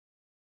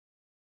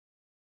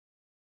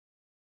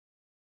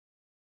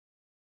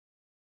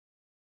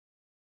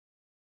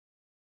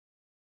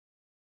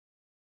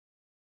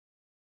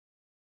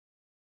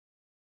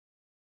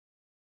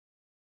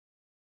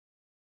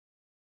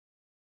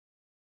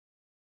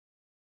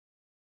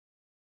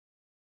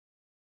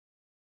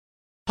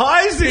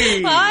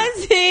Heisey!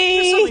 Heisey!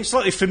 There's something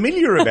slightly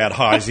familiar about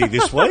Heisey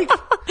this week.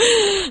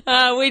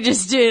 We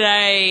just did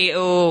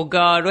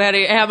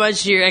how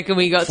much do you reckon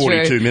we got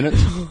 42 through?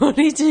 minutes.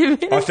 42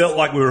 minutes. I felt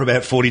like we were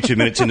about 42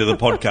 minutes into the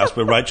podcast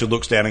where Rachel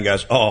looks down and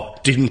goes, oh,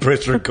 didn't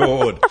press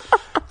record.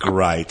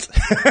 Great.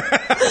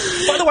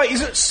 By the way,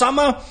 is it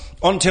summer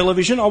on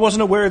television? I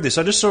wasn't aware of this.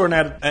 I just saw an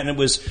ad and it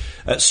was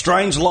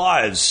Strange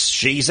Lives.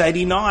 She's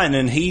 89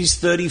 and he's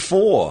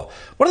 34.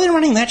 What are they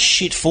running that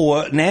shit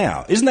for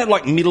now? Isn't that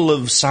like middle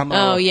of summer?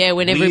 Oh, yeah,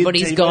 when weird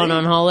everybody's TV? gone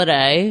on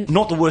holiday.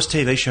 Not the worst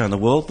TV show in the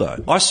world,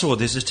 though. I saw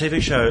there's this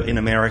TV show in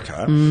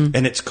America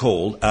and it's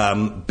called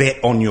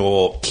Bet on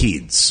Your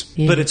Kids.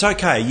 Yeah. But it's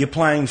okay. You're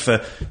playing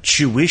for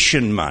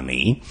tuition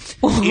money.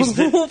 For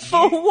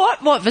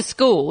what? What, for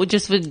school?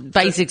 Just for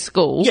basic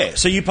school? Yeah,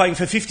 so you're paying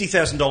for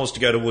 $50,000 to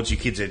go towards your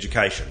kid's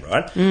education,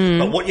 right?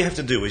 But what you have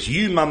to do is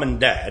you, mum and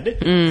dad,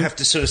 have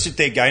to sort of sit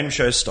there game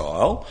show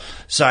style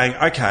saying,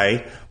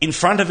 okay, in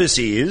front of us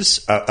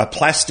is a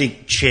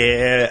plastic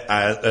chair,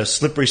 a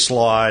slippery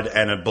slide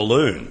and a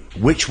balloon.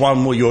 Which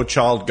one will your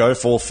child go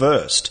for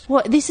first?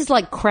 What? This is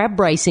like crab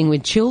racing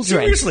with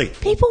children. Seriously.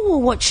 People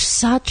will watch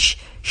such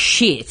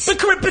shit.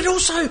 But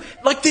also,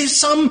 like, there's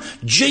some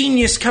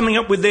genius coming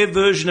up with their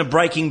version of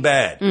Breaking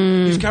Bad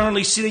who's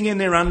currently sitting in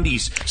their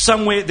undies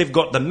somewhere. They've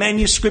got the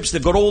manuscripts,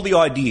 they've got all the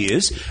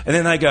ideas, and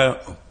then they go,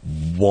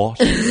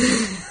 what?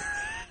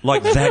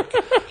 Like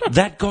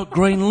that got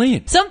green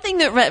lit. Something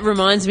that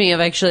reminds me of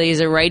actually is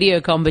a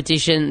radio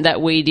competition that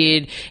we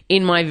did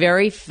in my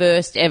very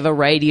first ever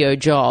radio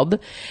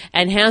job.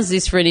 And how's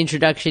this for an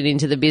introduction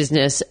into the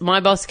business? My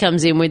boss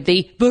comes in with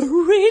the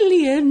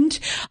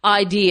brilliant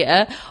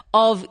idea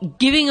of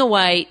giving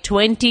away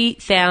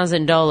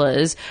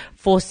 $20,000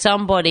 for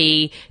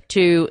somebody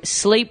to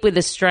sleep with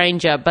a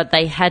stranger, but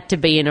they had to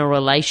be in a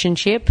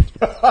relationship.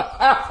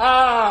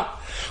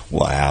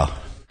 Wow.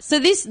 So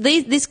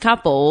this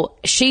couple,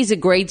 she's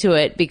agreed to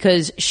it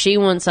because she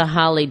wants a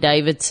Harley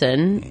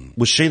Davidson.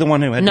 Was she the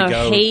one who had to go?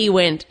 No, he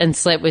went and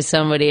slept with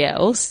somebody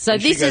else. So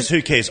and this she goes, is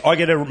who cares? I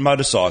get a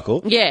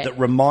motorcycle Yeah. that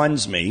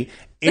reminds me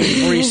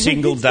every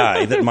single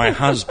day that my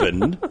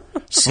husband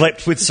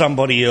slept with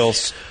somebody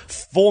else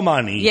for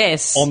money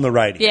Yes. on the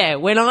radio.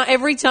 Yeah,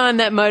 every time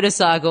that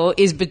motorcycle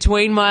is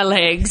between my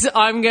legs,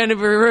 I'm going to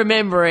be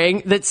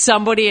remembering that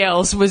somebody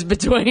else was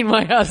between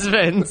my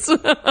husbands.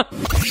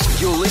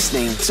 You're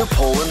listening to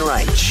Paul and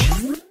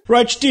Rach.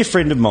 Rach, dear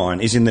friend of mine,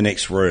 is in the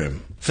next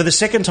room. For the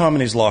second time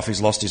in his life,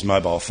 he's lost his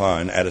mobile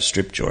phone at a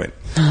strip joint.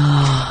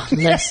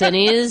 Lesson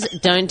is,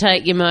 don't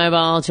take your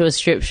mobile to a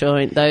strip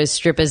joint. Those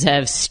strippers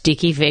have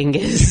sticky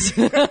fingers. Oh,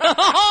 yuck,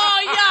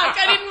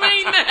 I didn't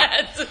mean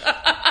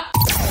that.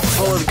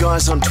 Follow the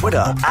guys on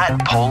Twitter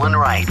at Paul and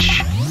Rach.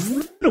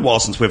 It's been a while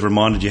since we've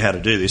reminded you how to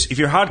do this. If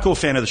you're a hardcore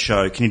fan of the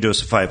show, can you do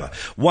us a favour?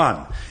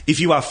 1, if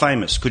you are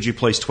famous, could you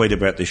please tweet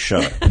about this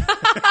show?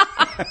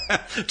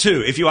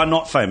 2, if you are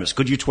not famous,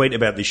 could you tweet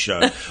about this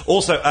show?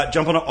 Also,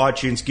 jump on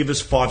iTunes, give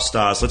us 5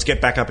 stars. Let's get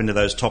back up into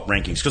those top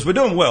rankings because we're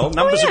doing well.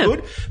 Numbers are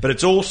good, but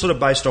it's all sort of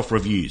based off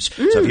reviews.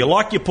 So if you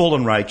like your Paul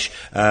and Rach,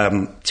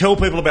 tell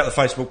people about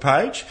the Facebook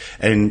page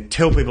and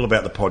tell people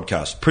about the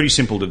podcast. Pretty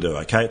simple to do,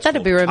 okay? It's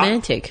That'd be called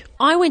romantic.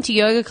 I went to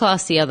yoga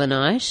class the other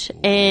night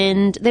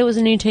and there was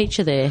a new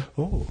teacher there.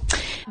 Oh.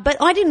 But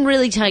I didn't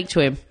really take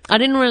to him. I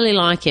didn't really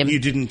like him. You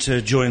didn't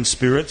join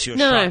spirits? Your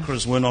No.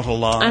 chakras were not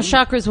aligned? Our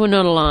chakras were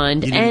not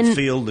aligned. You didn't and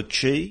feel the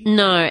chi?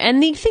 No,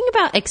 and the thing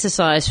about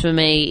exercise for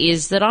me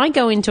is that I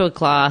go into a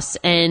class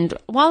and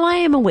while I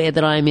am aware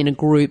that I am in a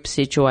group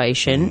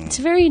situation, it's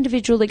a very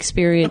individual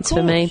experience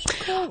for me.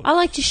 I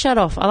like to shut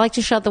off. I like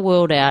to shut the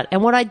world out.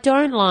 And what I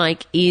don't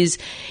like is,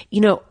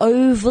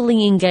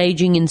 overly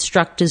engaging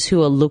instructors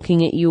who are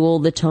looking at you all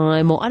the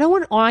time, or I don't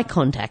want eye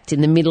contact in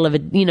the middle of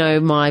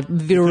my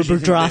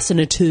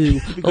Virabhadrasana 2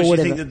 or You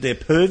whatever. think that they're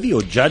pervy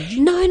or judgy?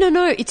 No.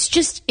 It's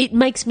just, it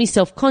makes me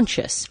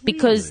self-conscious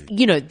because,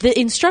 the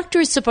instructor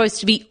is supposed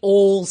to be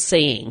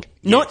all-seeing,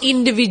 not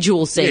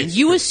individual seeing. Yes,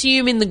 You true.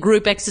 assume in the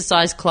group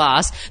exercise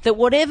class that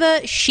whatever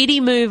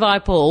shitty move I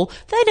pull,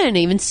 they don't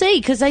even see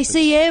because they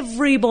see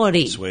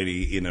everybody.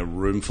 Sweetie, in a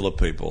room full of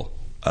people,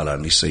 I'll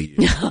only see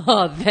you.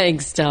 Oh,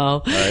 thanks,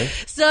 Dale. Hey?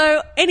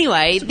 So,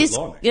 anyway, It's a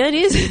good line, Yeah, it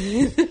is.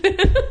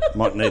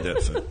 Might need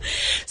that for...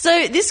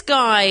 So this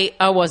guy,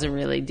 I wasn't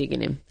really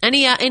digging him, and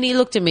he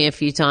looked at me a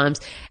few times,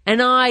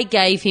 and I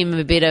gave him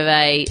a bit of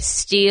a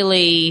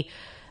steely.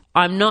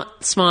 I'm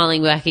not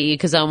smiling back at you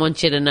because I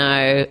want you to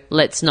know.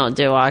 Let's not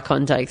do eye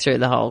contact through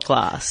the whole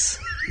class.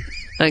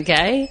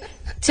 Okay.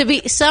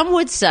 Some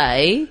would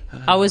say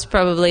I was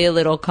probably a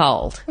little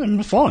cold.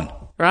 Fine.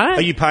 Right?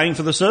 Are you paying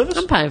for the service?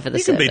 I'm paying for the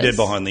You can be service. dead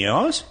behind the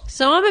eyes.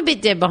 So I'm a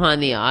bit dead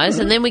behind the eyes,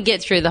 and then we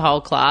get through the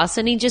whole class,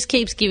 and he just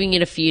keeps giving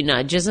it a few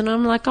nudges, and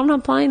I'm like, I'm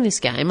not playing this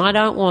game. I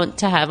don't want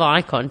to have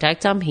eye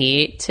contact. I'm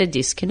here to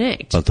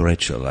disconnect. But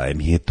Rachel, I'm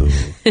here to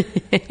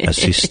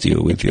assist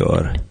you with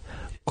your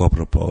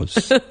cobra pose.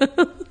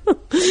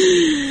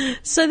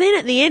 So then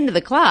at the end of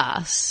the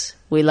class,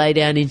 we lay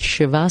down in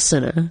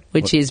Shavasana,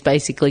 which is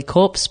basically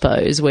corpse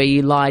pose, where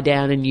you lie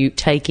down and you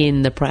take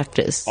in the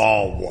practice.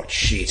 Oh, what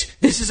shit.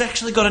 This has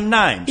actually got a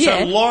name. Yeah.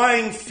 So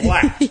lying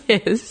flat.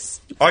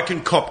 Yes. I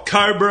can cop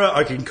Cobra,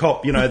 I can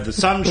cop, the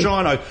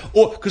sunshine,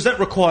 because that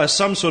requires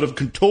some sort of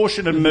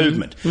contortion and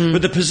movement.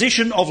 But the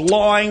position of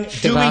lying,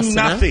 doing Shavasana.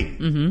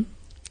 nothing,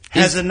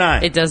 has a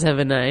name. It does have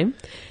a name.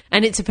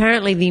 And it's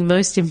apparently the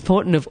most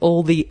important of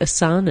all the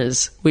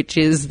asanas, which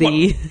is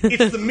the...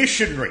 It's the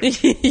missionary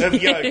of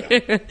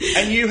yoga.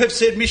 And you have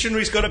said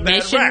missionary's got a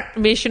bad rap.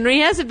 Missionary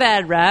has a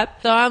bad rap.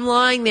 So I'm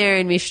lying there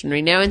in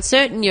missionary. Now, in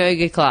certain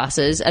yoga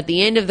classes, at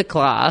the end of the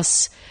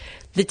class,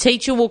 the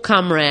teacher will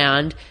come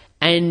round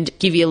and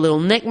give you a little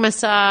neck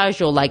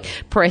massage or like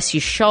press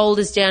your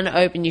shoulders down to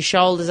open your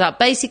shoulders up.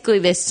 Basically,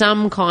 there's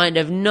some kind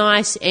of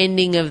nice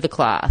ending of the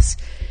class.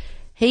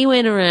 He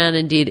went around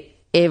and did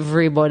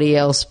everybody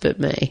else but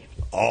me.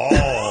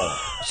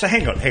 Oh. So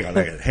hang on.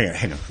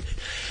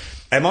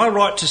 Am I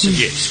right to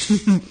suggest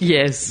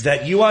Yes.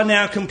 that you are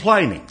now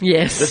complaining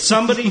Yes. that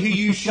somebody who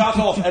you shut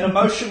off and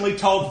emotionally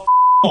told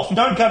off,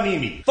 don't come near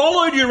me,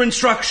 followed your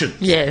instructions,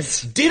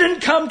 Yes.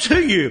 didn't come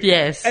to you,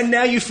 Yes. and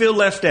now you feel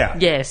left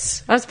out?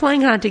 Yes. I was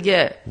playing hard to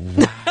get.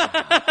 Hit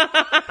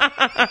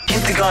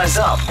the guys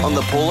up on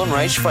the Paul and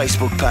Rach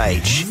Facebook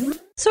page.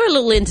 Saw a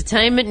little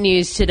entertainment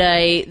news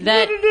today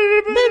that...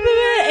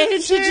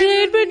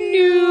 entertainment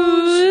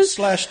news. /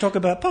 talk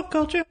about pop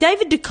culture.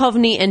 David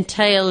Duchovny and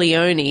Taya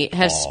Leone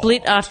have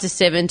split after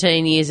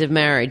 17 years of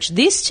marriage.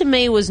 This to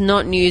me was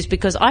not news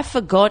because I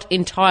forgot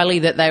entirely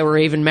that they were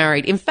even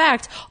married. In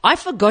fact, I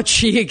forgot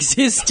she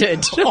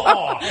existed.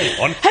 Oh, hang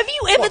on. Have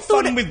you ever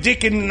thought... Fun with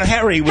Dick and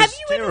Harry was Have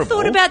you terrible. ever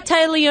thought about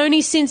Taya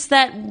Leone since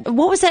that...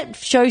 What was that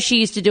show she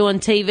used to do on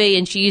TV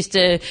and she used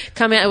to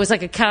come out... It was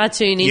like a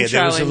cartoon intro. Yeah,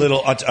 there was a and-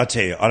 little... I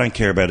tell you, I don't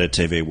care about her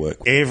TV work.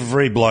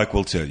 Every bloke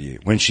will tell you,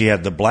 when she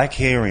had the black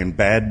hair in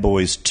Bad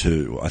Boys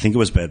 2, I think it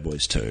was Bad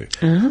Boys 2.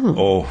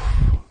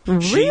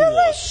 She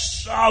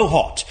was so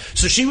hot.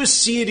 So she was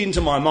seared into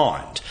my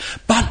mind.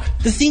 But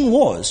the thing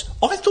was,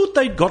 I thought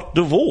they'd got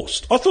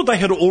divorced. I thought they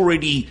had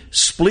already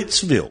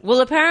splitsville.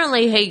 Well,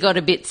 apparently he got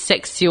a bit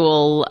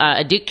sexual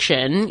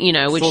addiction,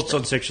 which... Thoughts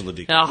on sexual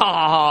addiction? Oh,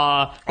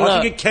 I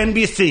think it can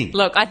be a thing.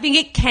 Look, I think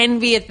it can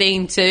be a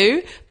thing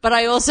too, but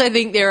I also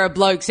think there are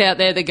blokes out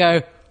there that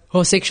go,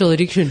 oh, sexual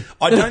addiction.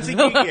 I don't think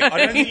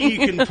you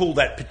can pull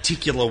that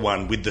particular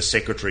one with the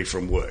secretary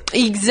from work.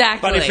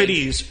 Exactly. But if it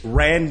is,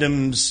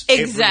 randoms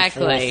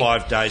Exactly. every 4 or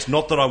 5 days.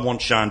 Not that I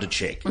want Sean to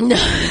check. No.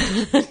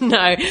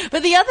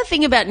 But the other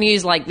thing about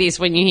news like this,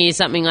 when you hear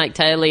something like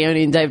Taya Leone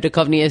and David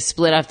Duchovny are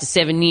split after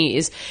 7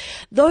 years,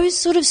 those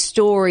sort of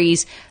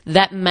stories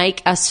that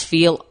make us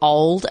feel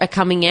old are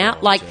coming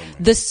out. Like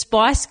the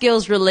Spice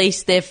Girls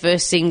released their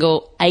first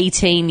single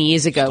 18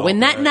 years ago.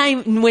 When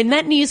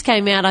that news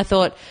came out, I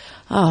thought...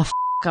 Oh,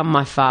 I'm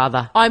my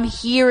father. I'm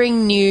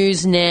hearing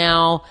news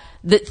now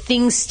that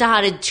things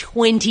started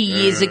 20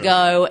 years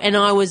ago and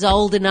I was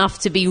old enough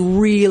to be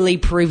really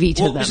privy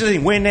to Well, them. this is the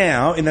thing. We're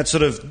now in that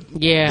sort of the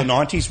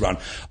 90s run.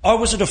 I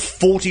was at a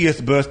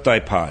 40th birthday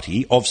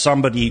party of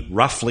somebody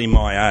roughly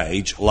my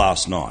age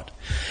last night.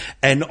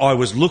 And I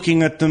was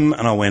looking at them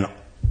and I went,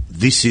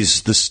 this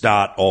is the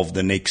start of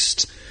the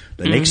next...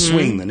 The next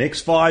swing, the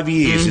next 5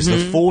 years is the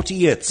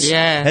 40th.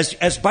 Yeah.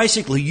 As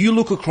basically you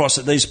look across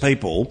at these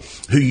people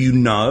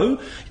who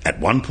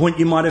at one point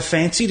you might have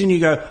fancied and you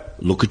go,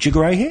 look at your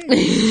grey hair.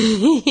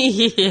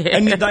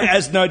 And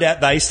as no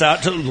doubt they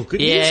start to look at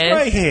his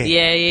grey hair.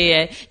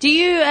 Yeah.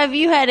 Have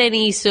you had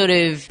any sort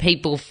of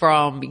people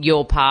from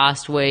your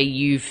past where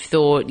you've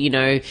thought,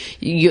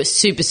 you're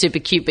super, super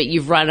cute, but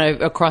you've run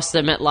across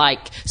them at like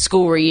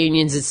school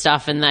reunions and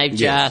stuff and they've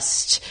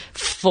just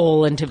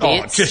fallen to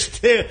bits? Oh,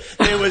 just there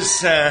was...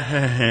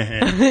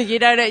 You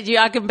don't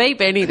know, I can beep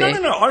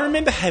anything. No. I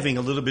remember having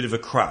a little bit of a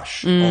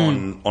crush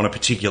on a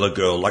particular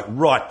girl, like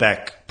right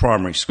back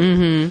primary school.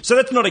 Mm-hmm. So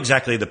that's not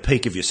exactly the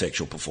peak of your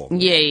sexual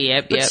performance.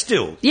 Yeah. But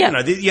still,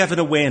 you have an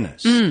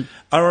awareness.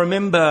 I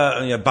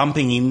remember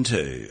bumping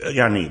into,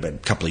 only about a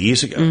couple of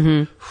years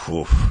ago,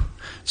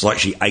 it's like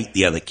she ate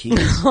the other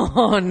kids.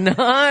 Oh, no.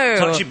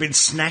 It's like she'd been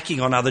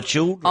snacking on other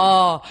children.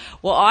 Oh,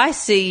 well, I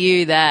see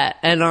you that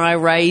and I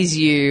raise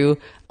you.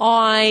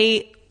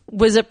 I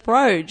was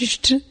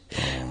approached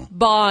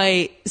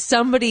by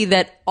somebody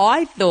that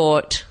I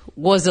thought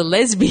was a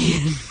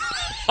lesbian.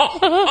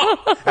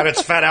 And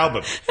it's Fat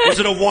Albert. Was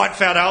it a white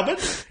Fat Albert?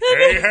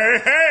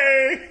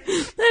 Hey.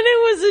 And it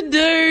was a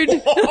dude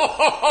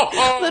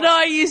that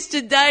I used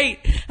to date.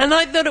 And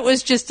I thought it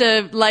was just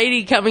a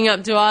lady coming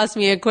up to ask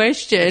me a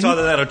question. It's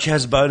either that or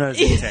Chaz Bono's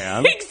in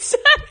town.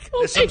 Exactly.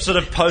 There's some sort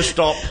of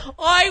post-op.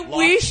 I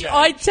wish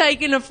I'd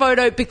taken a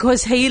photo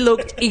because he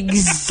looked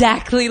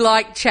exactly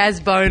like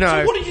Chaz Bono.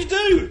 So what did you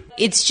do?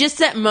 It's just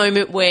that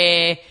moment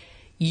where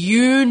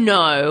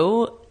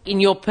in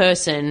your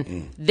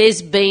person,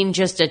 there's been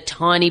just a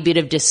tiny bit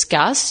of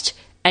disgust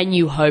and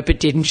you hope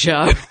it didn't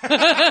show. Want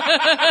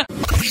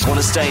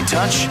to stay in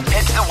touch?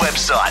 Head to the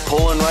website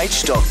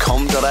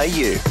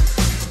paulandrach.com.au.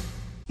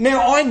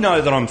 Now, I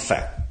know that I'm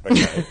fat.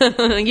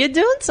 Okay. You're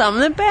doing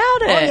something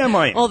about it. am,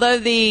 I am. Although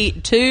the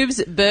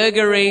Tubes,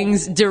 Burger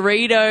Rings,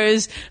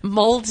 Doritos,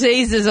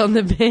 Maltesers on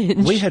the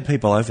bench. We had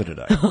people over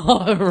today,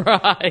 Oh,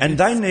 right. and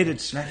they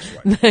needed snacks.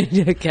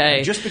 Right?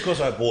 Okay. Just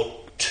because I bought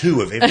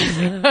 2 of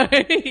everything.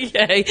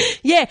 Okay.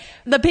 Yeah,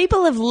 the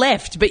people have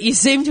left, but you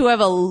seem to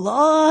have a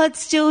lot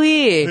still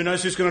here. Who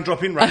knows who's going to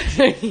drop in, right?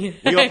 We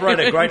operate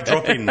a great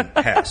drop-in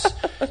house.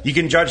 You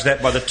can judge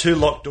that by the 2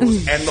 locked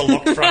doors and the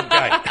locked front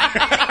gate.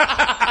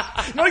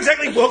 Not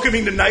exactly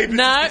welcoming to neighbours.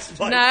 No, this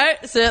place. no,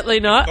 certainly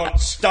not. God,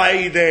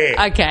 stay there.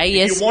 Okay,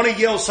 yes. If you want to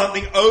yell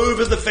something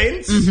over the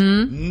fence,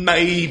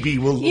 maybe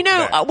we'll look You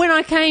know, back. when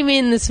I came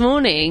in this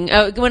morning,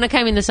 when I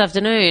came in this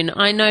afternoon,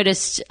 I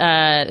noticed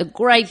a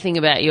great thing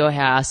about your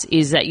house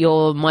is that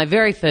you're my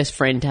very first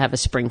friend to have a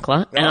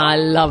sprinkler, and I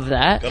love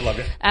that. I love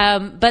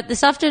it. But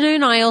this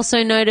afternoon, I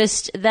also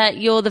noticed that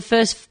you're the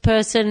first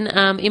person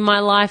in my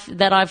life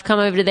that I've come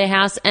over to their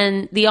house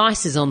and the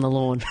ice is on the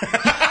lawn.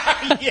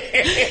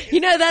 You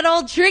know that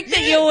old trick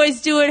that you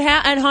always do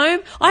at home?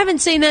 I haven't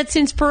seen that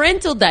since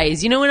parental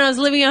days. You know, when I was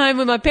living at home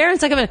with my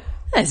parents, I come in,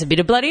 there's a bit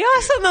of bloody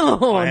ice on the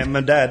lawn. I am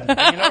my dad. You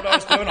know what I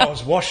was doing? I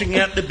was washing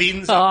out the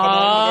bins.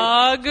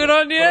 I've Oh, good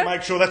on got to you.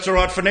 make sure that's all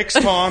right for next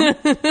time.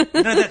 You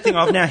know that thing?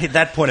 I've now hit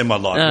that point in my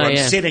life where I'm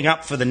yeah. setting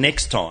up for the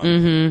next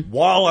time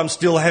while I'm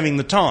still having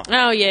the time.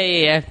 Oh,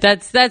 yeah.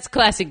 That's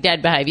classic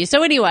dad behaviour.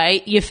 So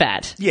anyway, you're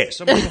fat.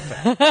 Yes, I'm a little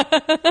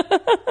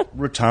fat.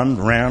 Rotund,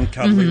 round,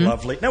 cuddly,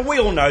 lovely. Now, we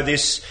all know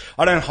this.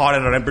 I don't hide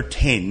it. I don't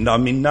pretend.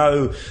 I'm in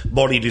no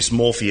body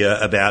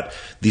dysmorphia about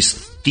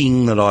this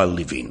thing that I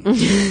live in.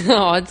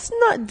 Oh, it's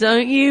not.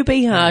 Don't you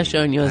be harsh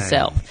on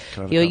yourself.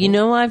 You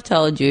know, I've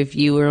told you if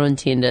you were on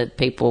Tinder,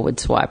 people would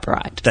swipe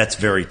right. That's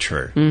very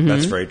true.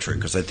 That's very true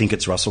because they think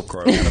it's Russell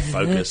Crowe out of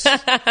focus.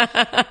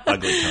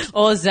 Ugly cunt.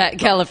 Or Zach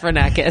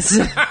Galifianakis.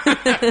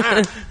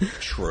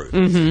 True.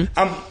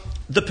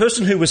 The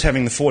person who was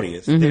having the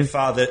 40th, their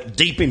father,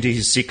 deep into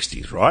his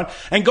 60s, right?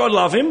 And God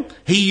love him,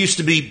 he used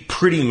to be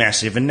pretty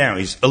massive and now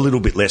he's a little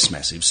bit less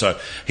massive, so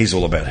he's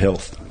all about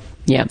health.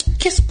 Yeah.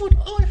 Guess what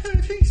I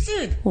heard he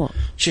said? What?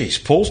 Geez,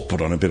 Paul's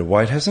put on a bit of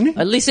weight, hasn't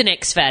he? Listen,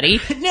 ex-fatty.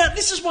 Now,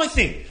 this is my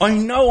thing. I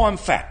know I'm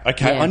fat,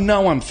 okay? Yeah. I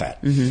know I'm fat.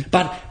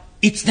 But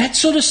it's that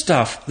sort of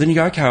stuff, then you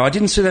go, okay, I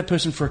didn't see that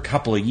person for a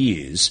couple of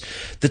years,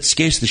 that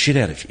scares the shit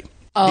out of you.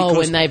 Oh,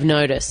 Because- when they've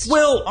noticed.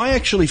 Well, I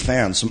actually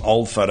found some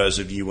old photos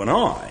of you and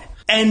I.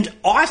 And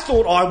I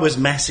thought I was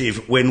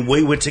massive when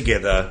we were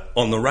together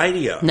on the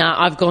radio. No,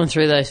 I've gone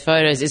through those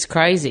photos. It's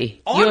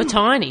crazy. You're I'm-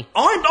 tiny.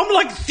 I'm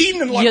like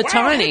thin and like, You're wow,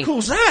 tiny. how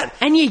cool's that?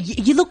 And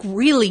you look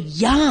really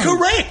young.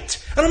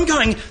 Correct. And I'm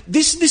going,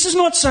 this is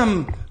not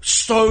some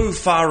so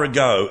far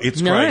ago,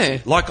 it's No.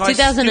 crazy. Like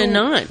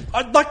 2009.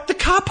 Like the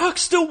car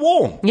park's still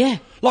warm. Yeah.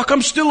 Like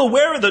I'm still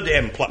aware of the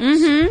damn place.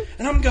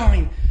 And I'm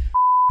going,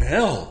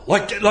 hell.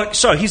 Like,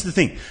 so here's the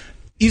thing.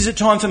 Is it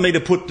time for me to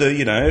put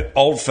the,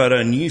 old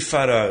photo, new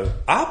photo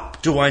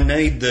up? Do I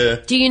need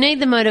the... Do you need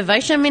the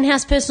motivation? I mean,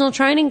 how's personal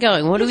training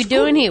going? What are we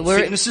doing here?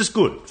 Fitness is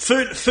good.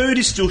 Food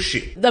is still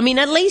shit. I mean,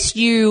 at least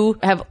you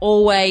have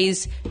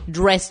always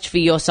dressed for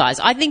your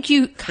size. I think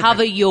you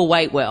cover your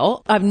weight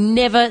well. I've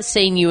never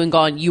seen you and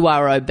gone, you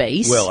are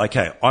obese. Well,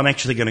 okay, I'm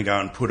actually going to go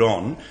and put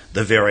on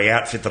the very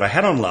outfit that I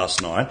had on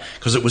last night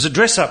because it was a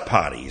dress-up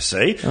party, you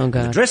see.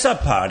 Okay. The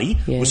dress-up party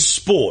Yeah. was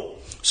sport.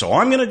 So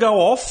I'm going to go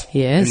off.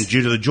 Yes. And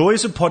due to the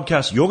joys of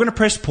podcast, you're going to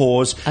press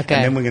pause. Okay.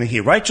 And then we're going to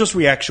hear Rachel's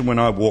reaction when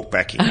I walk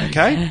back in,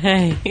 okay?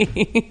 Hey.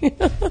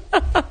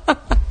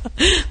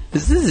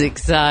 This is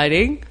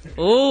exciting.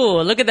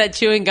 Oh, look at that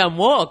chewing gum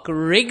walk.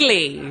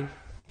 Wrigley. I'm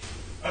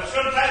just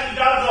going to take your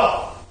gloves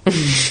off.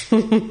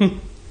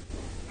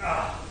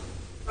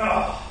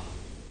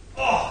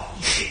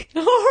 Shit.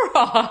 All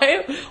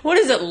right. What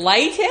is it,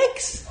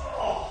 latex?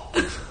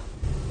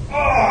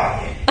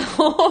 Yeah.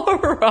 All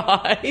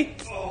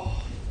right.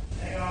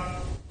 Hang on.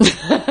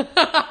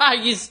 Are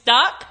you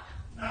stuck?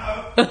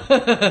 No.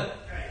 Okay,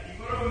 you've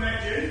got to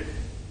imagine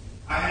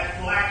I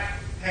had black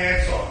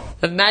pants on.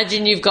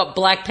 Imagine you've got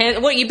black pants.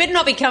 What, you better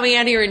not be coming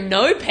out here in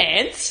no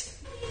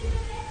pants.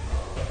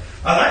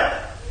 Are they?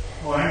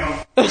 Oh, hang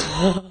on.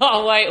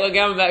 Oh, wait, we're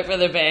going back for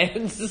the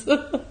pants.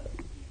 Okay.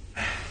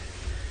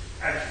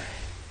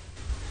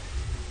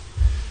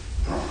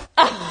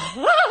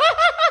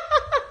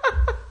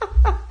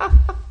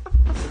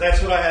 So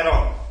that's what I had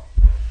on.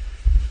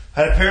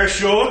 I had a pair of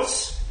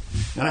shorts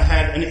and I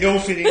had an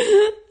ill-fitting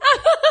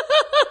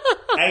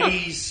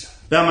 80s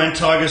Balmain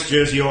Tigers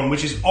jersey on,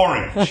 which is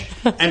orange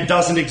and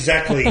doesn't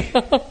exactly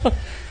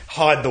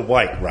hide the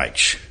weight,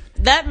 Rach.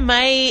 That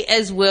may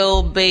as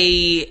well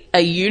be a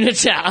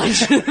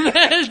unitard.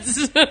 It's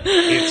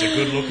a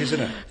good look, isn't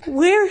it?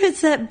 Where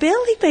has that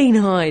belly been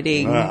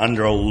hiding?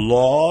 Under a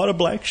lot of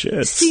black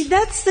shirts. See,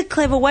 that's the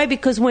clever way,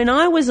 because when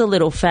I was a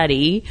little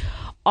fatty,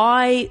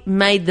 I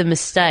made the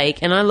mistake,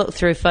 and I looked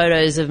through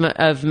photos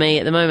of me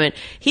at the moment.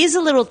 Here's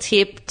a little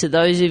tip to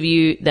those of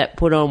you that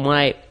put on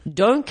weight.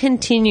 Don't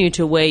continue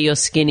to wear your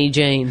skinny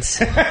jeans.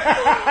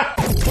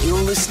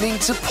 You're listening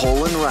to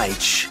Paul and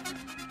Rach.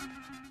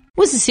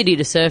 Was the city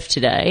to surf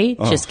today,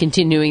 just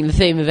continuing the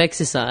theme of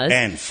exercise.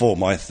 And for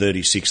my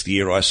 36th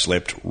year, I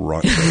slept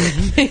right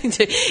through.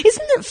 Isn't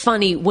it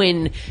funny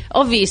when,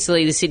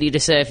 obviously, the city to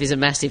surf is a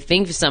massive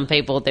thing for some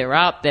people. They're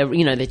up, they're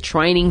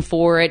training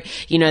for it.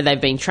 They've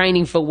been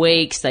training for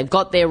weeks. They've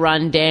got their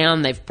run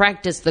down. They've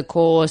practiced the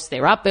course.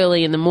 They're up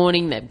early in the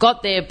morning. They've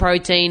got their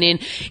protein in.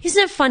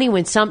 Isn't it funny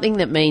when something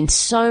that means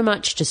so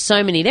much to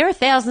so many, there are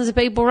thousands of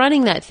people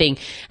running that thing,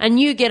 and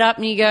you get up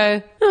and you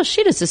go, oh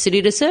shit, it's the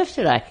city to surf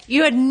today.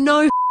 You had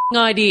no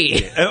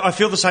idea. I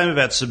feel the same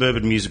about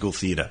suburban musical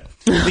theatre.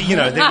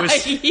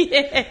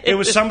 There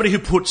was somebody who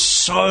put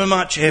so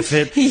much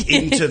effort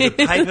into the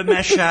paper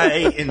mache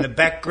in the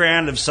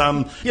background of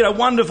some,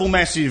 wonderful,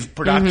 massive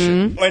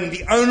production. And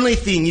the only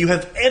thing you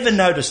have ever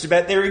noticed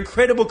about their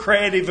incredible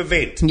creative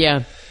event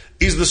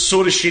is the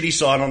sort of shitty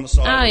sign on the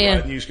side of the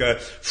road, and you just go,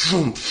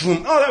 vroom,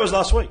 vroom. Oh, that was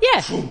last week. Yeah,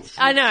 vroom, vroom,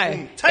 I know.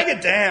 Vroom. Take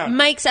it down.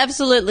 Makes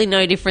absolutely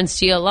no difference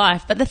to your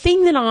life. But the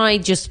thing that I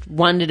just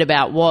wondered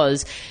about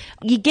was,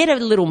 you get a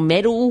little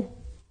medal.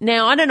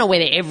 Now, I don't know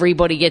whether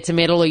everybody gets a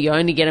medal or you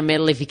only get a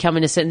medal if you come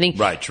in a certain thing.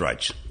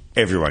 Right.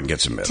 Everyone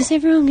gets a medal. Does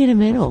everyone get a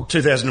medal?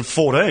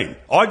 2014.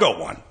 I got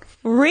one.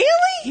 Really?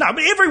 No,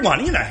 but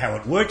everyone, you know how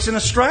it works in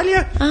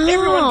Australia. Oh.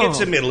 Everyone gets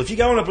a medal. If you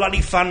go on a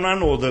bloody fun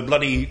run or the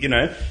bloody,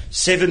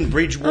 7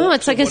 bridge walks. Oh,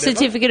 it's like or a whatever.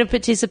 certificate of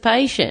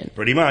participation.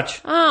 Pretty much.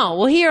 Oh,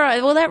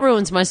 well, that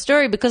ruins my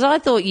story because I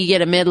thought you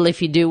get a medal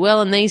if you do well,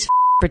 and these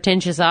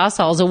pretentious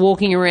assholes are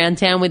walking around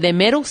town with their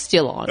medal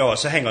still on. Oh,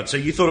 so hang on. So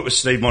you thought it was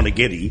Steve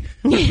Monaghetti,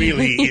 but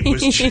really it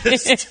was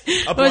just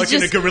a bloke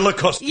in a gorilla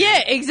costume. Yeah,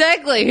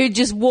 exactly, who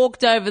just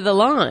walked over the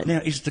line. Now,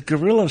 is the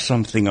gorilla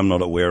something I'm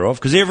not aware of?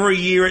 Because every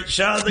year it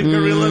shows the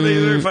gorilla.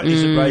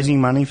 Is it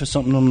raising money for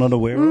something I'm not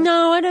aware of?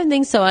 No, I don't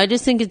think so. I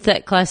just think it's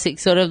that classic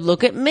sort of,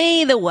 look at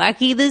me, the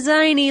wacky, the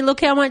zany,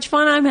 look how much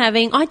fun I'm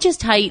having. I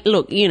just hate,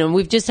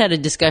 we've just had a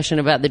discussion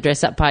about the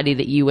dress-up party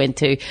that you went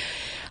to.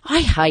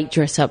 I hate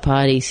dress-up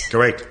parties.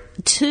 Correct.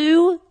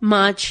 Too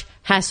much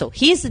hassle.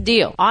 Here's the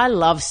deal. I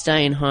love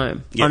staying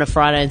home on a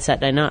Friday and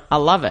Saturday night. I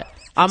love it.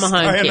 I'm a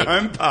home kid.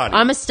 Stay-at-home party.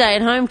 I'm a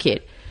stay-at-home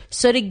kid.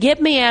 So to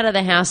get me out of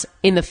the house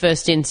in the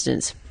first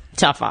instance,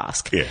 tough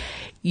ask. Yeah.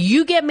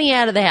 You get me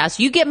out of the house.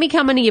 You get me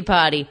coming to your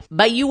party,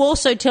 but you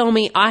also tell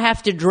me I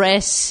have to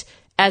dress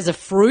as a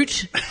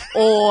fruit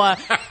or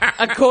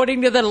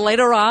according to the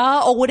letter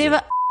R or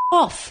whatever.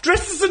 Off.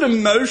 Dress as an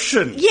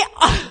emotion. Yeah.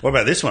 What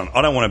about this one?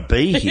 I don't want to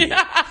be here.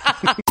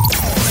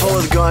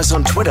 Follow the guys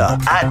on Twitter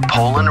at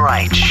Paul and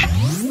Rach.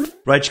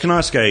 Rach, can I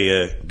ask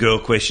a girl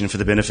question for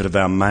the benefit of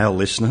our male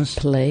listeners?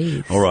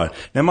 Please. All right.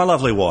 Now, my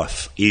lovely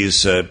wife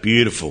is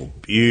beautiful,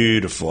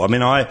 beautiful. I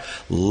mean, I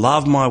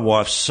love my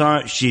wife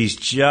so. She's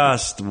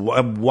just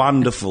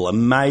wonderful,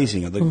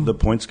 amazing. Are the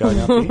points going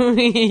up here?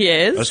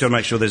 Yes. I just got to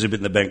make sure there's a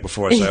bit in the bank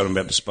before I say what I'm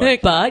about to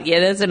speak. But, yeah,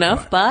 that's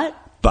enough. Right.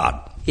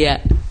 But.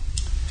 Yeah.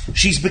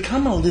 She's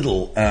become a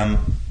little, how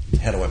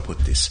do I put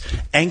this,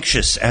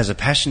 anxious as a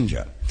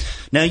passenger.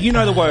 Now, you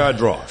know the way I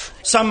drive.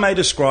 Some may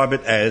describe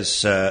it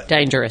as...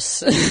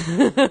 dangerous. I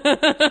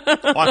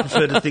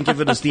prefer to think of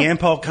it as the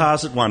Ampol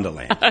cars at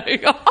Wonderland.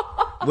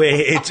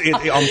 Where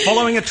I'm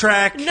following a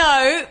track.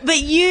 No, but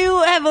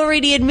you have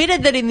already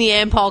admitted that in the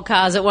Ampol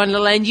cars at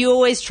Wonderland, you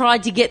always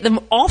tried to get them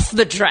off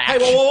the track. Hey,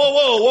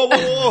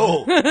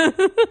 whoa.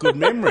 Good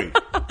memory.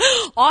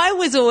 I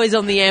was always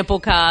on the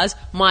Ampol cars.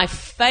 My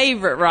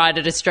favourite ride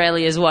at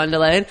Australia's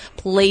Wonderland.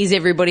 Please,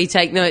 everybody,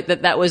 take note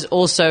that was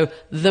also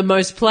the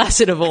most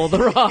placid of all the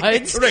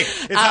rides.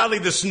 Correct. It's hardly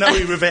the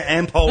Snowy River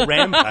Ampol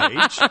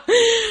rampage.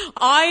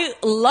 I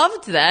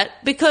loved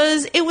that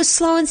because it was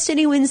slow and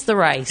steady wins the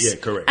race. Yeah,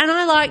 correct. And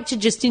I like to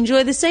just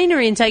enjoy the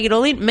scenery and take it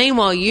all in.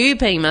 Meanwhile, you,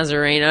 P.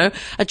 Mazzarino,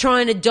 are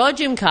trying to dodge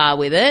him car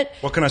with it.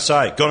 What can I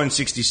say? Gone in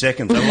 60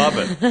 seconds. I love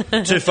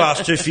it. Too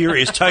fast, too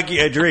furious.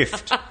 Tokyo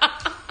Drift.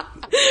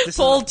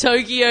 Paul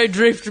Tokyo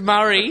Drift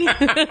Murray.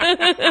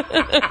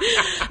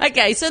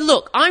 Okay, so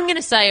look, I'm going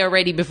to say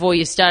already before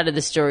you started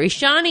the story,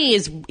 Shani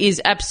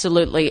is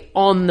absolutely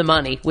on the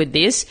money with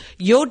this.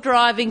 Your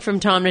driving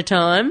from time to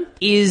time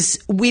is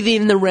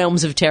within the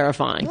realms of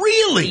terrifying.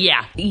 Really?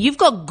 Yeah. You've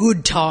got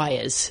good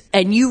tyres,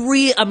 and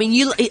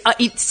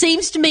it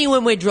seems to me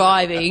when we're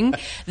driving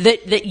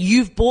that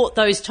you've bought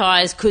those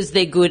tyres because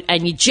they're good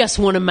and you just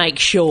want to make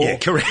sure. Yeah,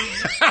 correct.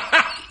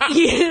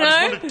 You know?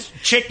 I just want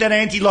to check that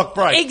anti-lock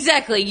brake.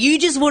 Exactly. You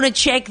just want to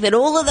check that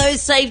all of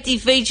those safety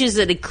features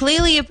that are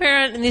clearly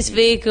apparent in this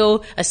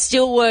vehicle are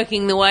still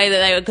working the way that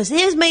they were. Because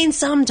there's been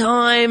some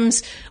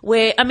times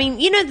where,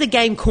 the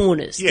game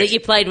Corners that you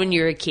played when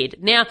you were a kid.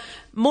 Now,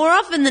 more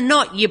often than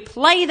not, you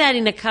play that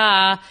in a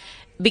car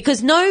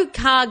because no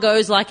car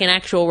goes like an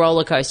actual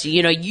roller coaster.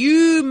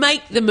 You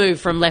make the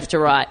move from left to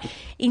right.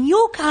 In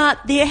your car,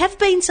 there have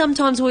been some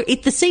times where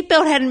if the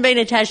seatbelt hadn't been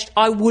attached,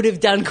 I would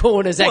have done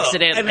corners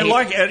accidentally.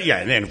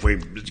 And then if we're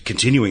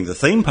continuing the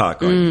theme park,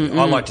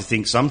 I like to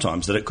think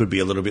sometimes that it could be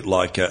a little bit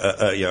like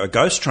a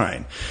ghost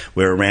train,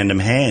 where a random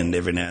hand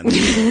every now and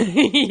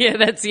then. Yeah,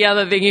 that's the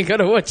other thing you've got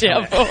to watch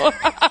out for.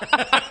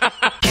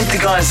 Hit the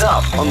guys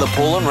up on the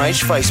Paul and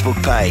Rach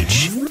Facebook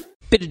page.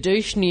 Bit of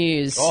douche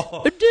news.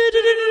 Oh.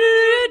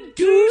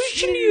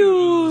 Douche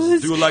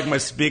news. Do you like my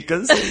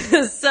speakers?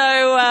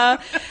 So,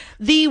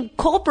 the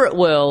corporate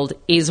world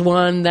is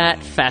one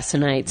that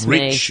fascinates me.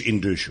 Rich in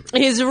douchery.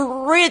 Is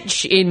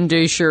rich in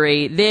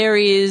douchery. There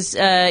is,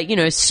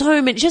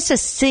 so many, just a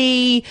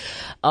sea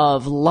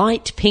of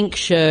light pink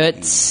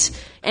shirts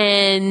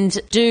and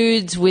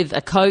dudes with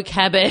a coke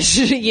habit,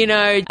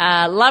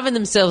 loving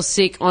themselves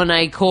sick on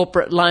a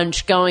corporate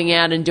lunch, going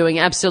out and doing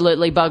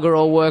absolutely bugger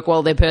all work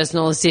while their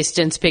personal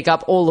assistants pick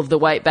up all of the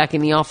weight back in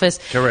the office.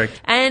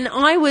 Correct. And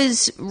I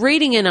was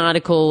reading an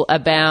article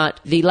about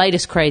the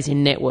latest craze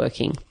in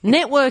networking.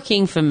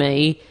 Networking for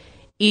me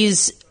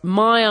is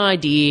my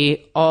idea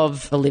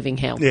of a living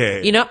hell.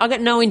 Yeah. I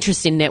got no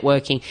interest in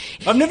networking.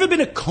 I've never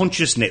been a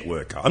conscious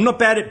networker. I'm not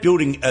bad at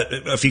building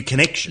a few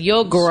connections.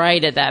 You're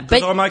great at that.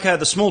 But I'm okay at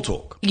the small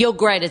talk. You're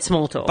great at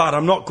small talk. But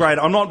I'm not great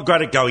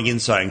at going in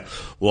saying,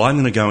 well, I'm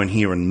going to go in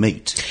here and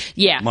meet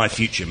my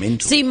future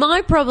mentor. See,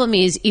 my problem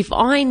is if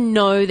I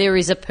know there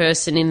is a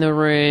person in the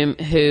room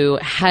who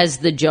has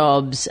the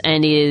jobs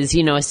and is,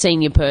 a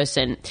senior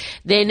person,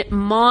 then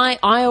I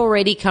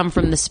already come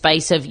from the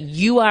space of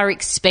you are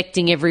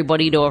expecting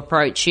everybody to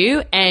approach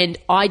you, and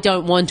I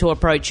don't want to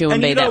approach you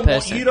and be that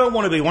person. You don't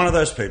want to be one of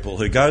those people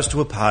who goes to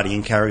a party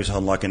and carries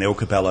on like an El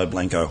Caballo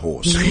Blanco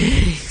horse.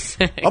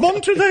 I'm on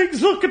two legs,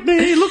 look at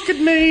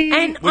me.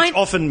 And which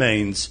often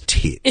means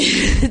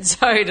tits.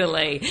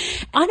 Totally.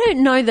 I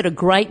don't know that a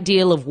great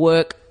deal of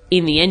work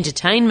in the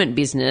entertainment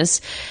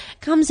business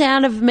comes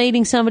out of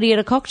meeting somebody at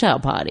a cocktail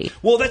party.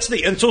 Well,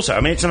 it's also,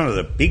 it's none of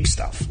the big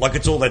stuff. Like,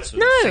 it's all that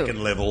sort of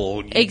second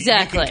level.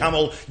 Exactly.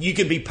 You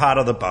can be part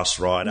of the bus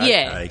ride.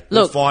 Yeah. Okay.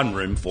 Look, we'll find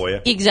room for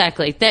you.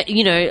 Exactly. That,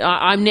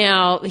 I'm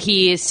now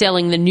here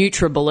selling the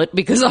NutriBullet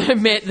because I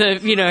met the,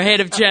 head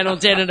of Channel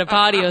 10 at a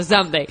party or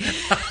something.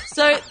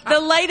 So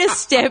the latest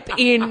step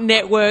in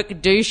network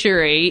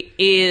douchery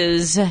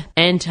is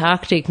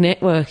Antarctic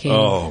networking.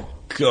 Oh,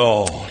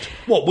 God.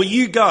 What, will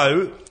you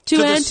go to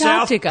the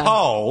Antarctica. South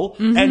Pole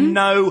and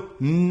know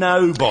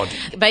nobody?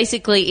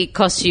 Basically, it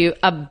costs you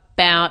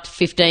about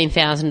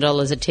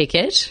 $15,000 a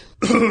ticket.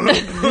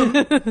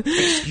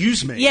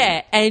 Excuse me?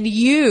 Yeah, and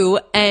you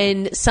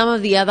and some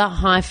of the other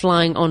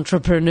high-flying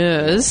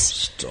entrepreneurs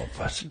Stop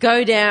it.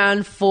 go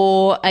down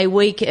for a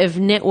week of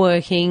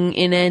networking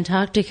in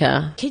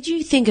Antarctica. Could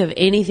you think of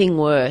anything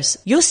worse?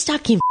 You're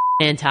stuck in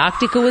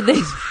Antarctica with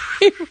these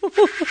people.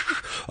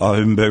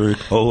 I'm very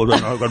cold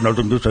and I've got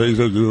nothing to say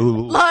to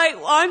you. Like,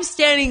 I'm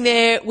standing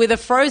there with a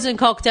frozen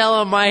cocktail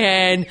on my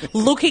hand,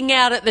 looking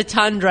out at the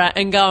tundra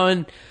and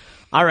going,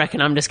 I reckon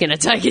I'm just going to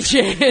take a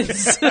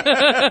chance.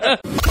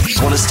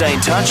 Want to stay in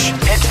touch?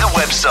 Head to the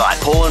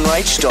website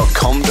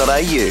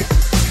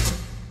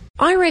paulandrach.com.au.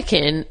 I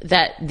reckon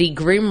that the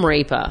Grim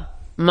Reaper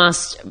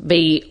must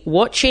be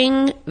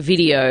watching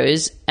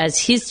videos as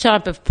his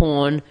type of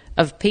porn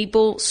of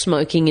people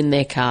smoking in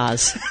their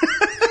cars.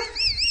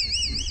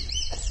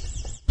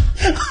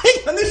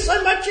 And there's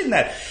so much in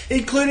that,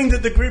 including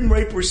that the Grim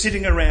Reaper is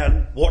sitting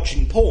around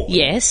watching porn.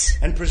 Yes.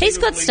 And he's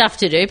got stuff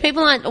to do.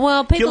 People are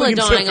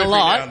dying a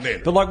lot.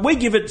 But like, we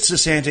give it to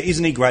Santa,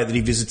 isn't he great that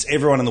he visits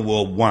everyone in the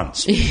world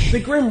once? The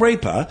Grim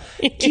Reaper,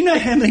 do you know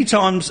how many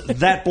times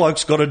that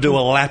bloke's got to do a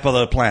lap of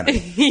the planet?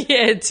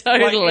 Yeah,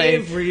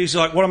 totally. He's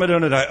like, what am I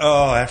doing today?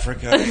 Oh,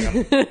 Africa.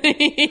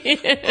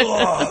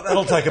 Oh,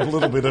 that'll take a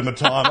little bit of my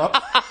time up.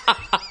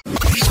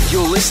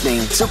 You're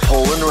listening to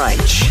Paul and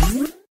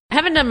Rach. I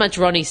haven't done much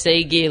Ronnie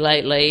C gear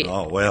lately.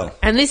 Oh, well.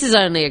 And this is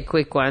only a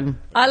quick one.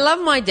 I love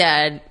my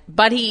dad,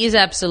 but he is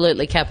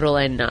absolutely capital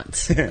N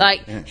nuts.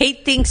 Like, he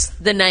thinks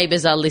the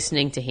neighbours are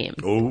listening to him.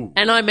 Ooh.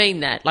 And I mean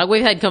that. Like,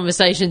 we've had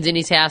conversations in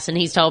his house and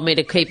he's told me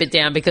to keep it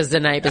down because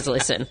the neighbours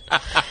listen.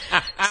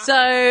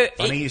 So...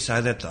 Funny you say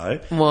that, though.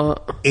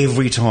 What?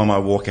 Every time I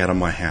walk out of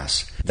my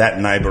house, that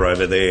neighbour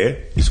over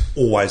there is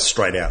always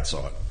straight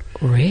outside.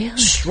 Really?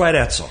 Straight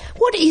outside.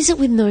 What is it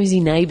with nosy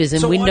neighbours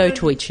and window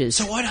twitchers?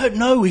 So I don't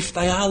know if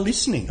they are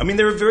listening. I mean,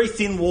 there are very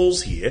thin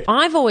walls here.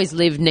 I've always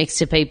lived next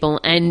to people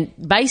and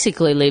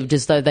basically lived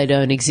as though they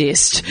don't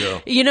exist.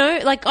 Yeah.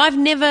 Like I've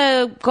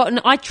never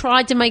I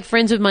tried to make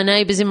friends with my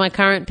neighbours in my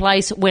current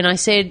place when I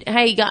said,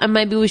 hey,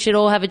 maybe we should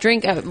all have a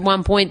drink. At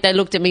one point, they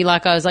looked at me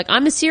like I was like,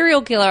 I'm a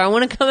serial killer. I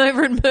want to come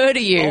over and murder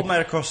you. Old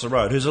mate across the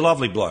road who's a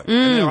lovely bloke.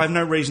 And I have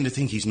no reason to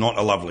think he's not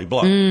a lovely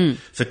bloke.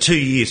 For 2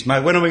 years,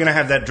 mate, when are we going to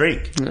have that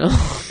drink?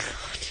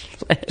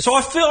 So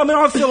I feel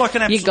like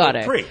an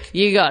absolute prick.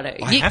 You got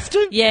to. I have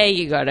to? Yeah,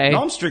 you got to.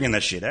 No, I'm stringing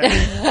that shit out.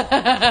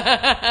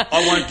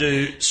 I won't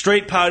do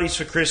street parties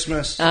for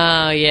Christmas.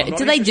 Oh, yeah.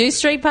 Do they do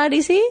street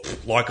parties here?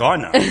 Like I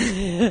know.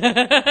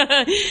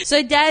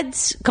 So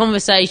Dad's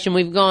conversation,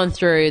 we've gone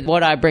through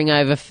what I bring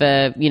over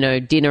for,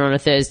 dinner on a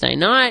Thursday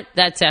night.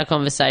 That's our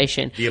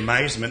conversation. The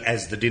amazement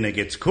as the dinner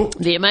gets cooked.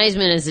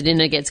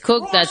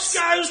 That's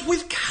goes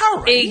with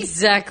curry.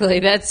 Exactly.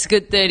 That's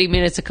good 30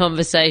 minutes of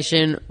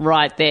conversation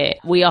right there.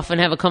 We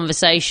often have a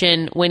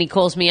conversation when he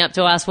calls me up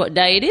to ask what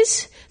day it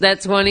is.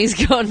 That's one he's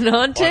gotten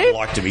on to. I'd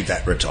like to be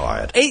that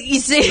retired. You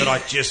see, That I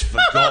just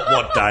forgot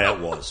what day it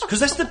was. Because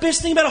that's the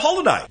best thing about a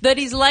holiday. that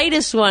his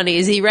latest one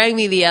is he rang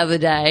me the other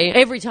day.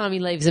 Every time he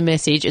leaves a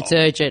message, it's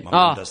urgent. My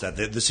mum does that.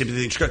 The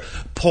sympathy thing. She goes,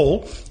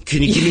 Paul,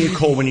 can you give me a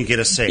call when you get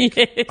a sec?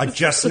 Yes. I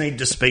just need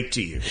to speak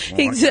to you. All right,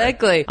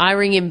 Exactly. I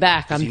ring him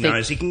back. He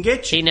knows he can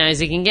get you. He knows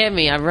he can get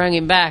me. I've rung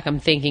him back. I'm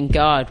thinking,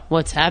 God,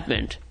 what's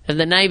happened? Have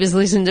the neighbours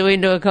listened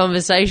into a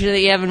conversation that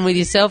you're having with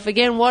yourself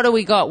again? What do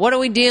we got? What are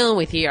we dealing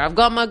with here? I've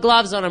got my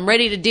gloves on. I'm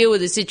ready to deal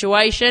with the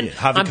situation. Yeah,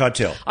 Harvey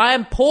Keitel. I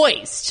am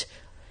poised.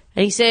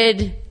 And he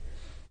said,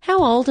 how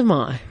old am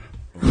I?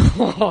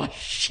 Oh,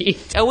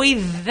 shit. Are we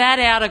that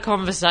out of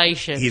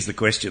conversation? Here's the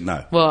question,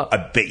 though. What? I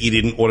bet you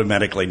didn't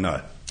automatically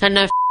know. I had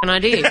no f***ing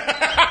idea. No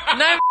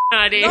f***ing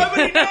idea.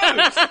 Nobody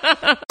knows.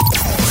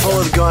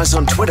 Follow the guys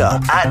on Twitter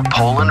at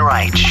Paul and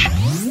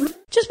Rach.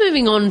 Just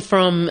moving on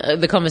from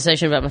the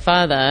conversation about my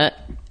father.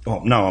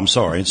 Oh, no, I'm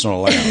sorry. It's not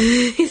allowed.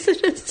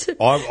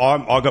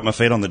 I got my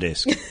feet on the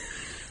desk.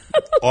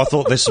 I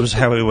thought this was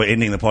how we were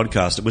ending the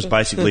podcast. It was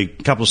basically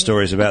a couple of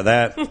stories about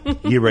that.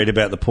 You read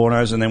about the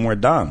pornos and then we're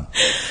done.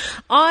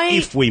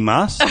 If we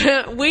must.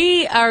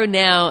 We are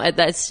now at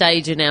that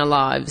stage in our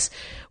lives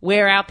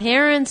where our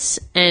parents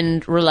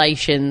and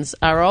relations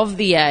are of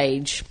the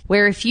age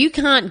where if you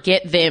can't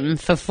get them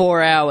for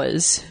 4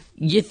 hours,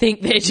 you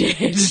think they're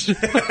dead.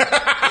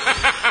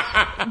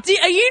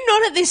 Are you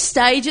not at this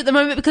stage at the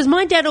moment? Because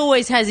my dad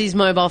always has his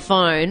mobile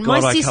phone.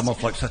 God, I come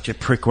off like such a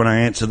prick when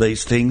I answer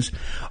these things.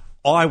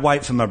 I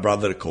wait for my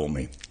brother to call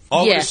me.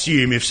 I would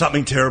assume if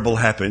something terrible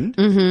happened,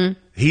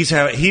 here's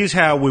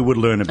how we would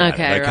learn about it,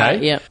 okay?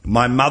 Right, yep.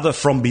 My mother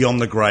from beyond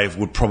the grave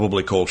would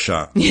probably call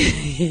Sean.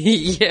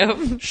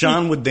 Yep.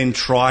 Sean would then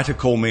try to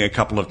call me a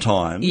couple of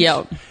times.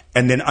 Yep.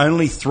 And then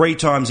only 3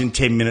 times in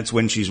 10 minutes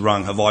when she's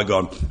rung have I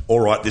gone, all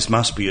right, this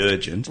must be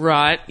urgent.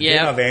 Right, Then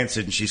yeah. I've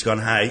answered and she's gone,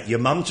 hey, your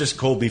mum just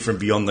called me from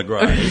beyond the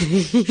grave.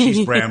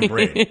 She's brown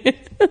bread.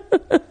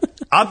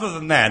 Other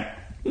than that,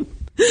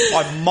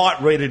 I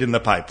might read it in the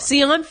paper.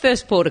 See, I'm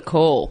first port of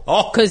call.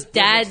 Oh, because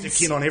you're Dad's next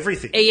to kin on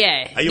everything.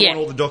 Yeah. Are you on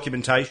all the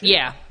documentation?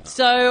 Yeah.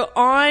 So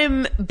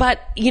but,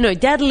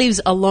 Dad lives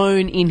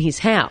alone in his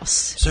house.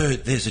 So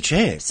there's a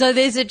chance. So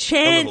there's a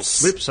chance. A little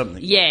slip,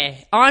 something. Yeah.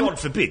 God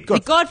forbid.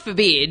 God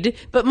forbid.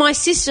 But my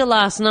sister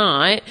last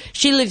night,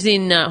 she lives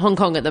in Hong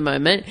Kong at the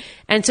moment,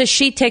 and so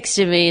she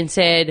texted me and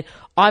said,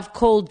 I've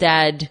called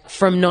Dad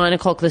from 9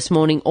 o'clock this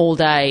morning all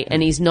day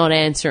and he's not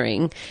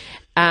answering.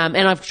 And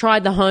I've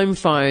tried the home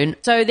phone.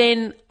 So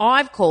then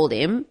I've called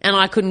him and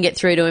I couldn't get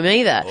through to him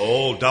either.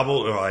 Oh,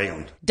 hang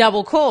on.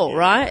 Double call,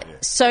 right? Yeah.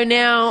 So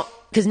now...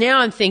 Because now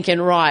I'm thinking,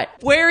 right,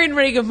 we're in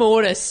rigor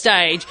mortis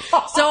stage.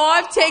 So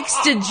I've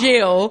texted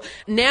Jill.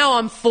 Now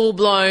I'm full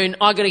blown.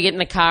 I got to get in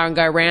the car and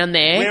go round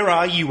there. Where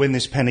are you when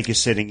this panic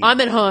is setting in?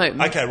 I'm at home.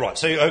 Okay, right.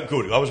 So,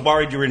 good. I was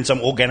worried you were in some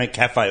organic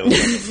cafe or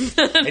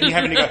something. And you're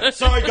having to go,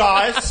 sorry,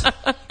 guys,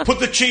 put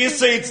the chia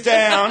seeds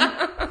down.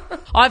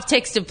 I've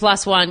texted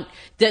 +1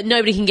 that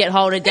nobody can get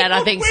hold of Dad.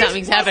 I think Where's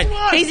something's happened.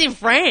 +1? He's in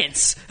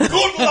France. Good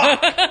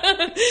luck.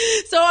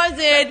 So I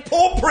said,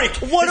 Poor prick.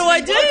 What do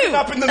I do? Woken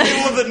up in the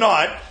middle of the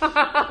night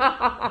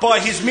by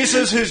his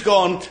missus who's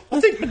gone, I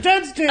think my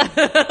dad's dead.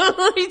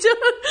 I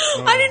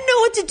didn't know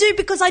what to do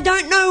because I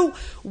don't know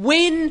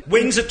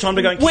When's it time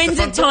to go and kick the When's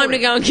front it time door to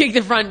in? go and kick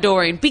the front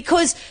door in?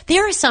 Because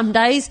there are some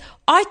days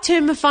I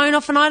turn my phone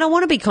off and I don't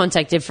want to be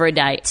contacted for a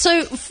day.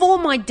 So for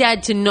my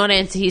dad to not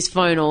answer his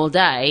phone all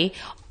day,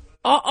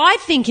 I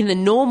think in the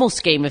normal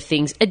scheme of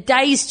things, a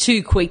day's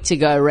too quick to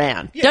go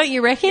round. Yeah. Don't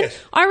you reckon? Yes.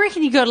 I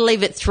recken you've got to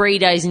leave it 3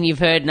 days and you've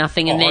heard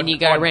nothing and then you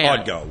go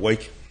round. I'd go a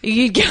week.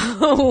 You'd go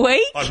a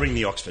week? I'd ring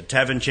the Oxford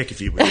Tavern, check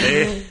if you were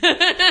there.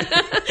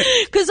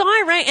 Because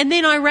I rang, and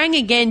then I rang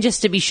again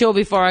just to be sure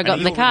before I got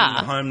in the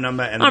car. The home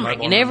number and the I'm mobile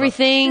ringing number.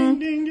 everything.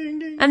 Ding, ding,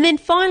 ding. And then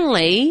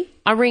finally,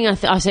 I ring. I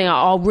say,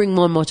 I'll ring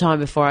one more time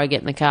before I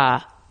get in the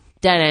car.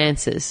 Dad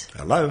answers.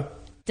 Hello.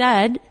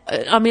 Dad,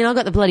 I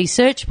got the bloody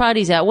search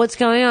parties out. What's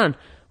going on?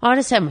 I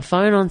just had my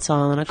phone on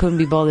silent. I couldn't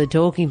be bothered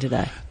talking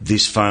today.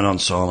 This phone on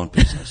silent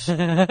business.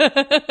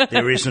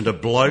 There isn't a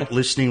bloke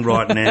listening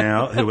right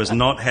now who has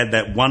not had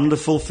that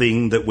wonderful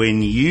thing that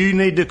when you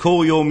need to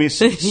call your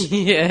missus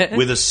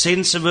with a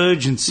sense of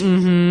urgency,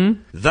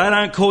 they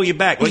don't call you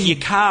back. Like your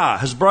car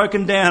has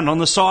broken down on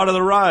the side of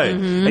the road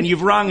and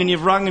you've rung and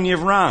you've rung and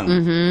you've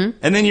rung.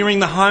 And then you ring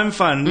the home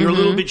phone and you're a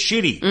little bit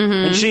shitty.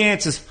 And she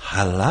answers,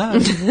 hello.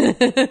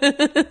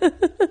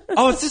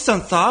 Oh, it's just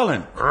on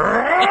silent.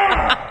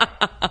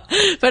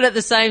 But at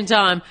the same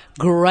time,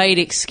 great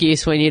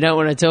excuse when you don't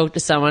want to talk to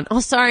someone.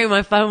 Oh, sorry,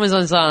 my phone was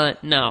on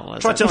silent. No, it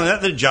wasn't. Try telling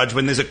that to the judge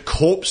when there's a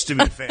corpse to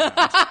be found.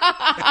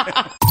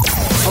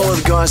 Follow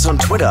the guys on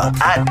Twitter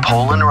at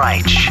Paul and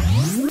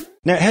Rach.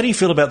 Now, how do you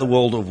feel about the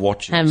world of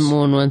watches? Haven't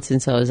worn one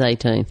since I was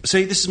 18.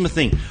 See, this is my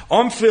thing.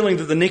 I'm feeling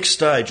that the next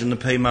stage in the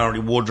P. Murray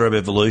wardrobe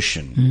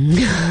evolution,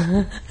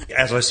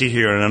 as I sit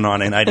here in a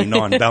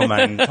 1989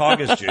 Balmain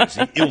Tigers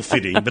jersey,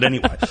 ill-fitting, but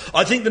anyway,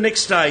 I think the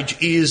next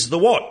stage is the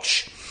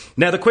watch.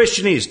 Now, the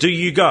question is, do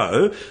you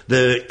go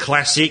the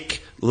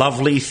classic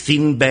lovely,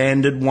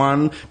 thin-banded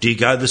one? Do you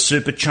go the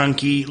super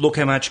chunky, look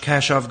how much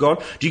cash I've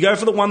got? Do you go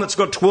for the one that's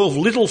got 12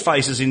 little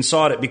faces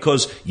inside it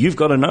because you've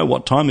got to know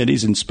what time it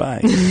is in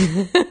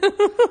Spain?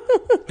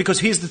 Because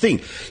here's the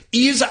thing.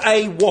 Is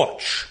a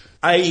watch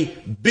a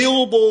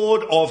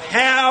billboard of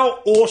how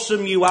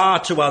awesome you are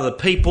to other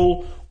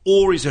people,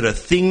 or is it a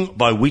thing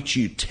by which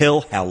you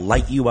tell how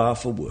late you are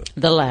for work?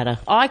 The latter.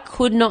 I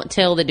could not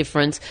tell the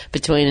difference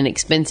between an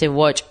expensive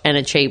watch and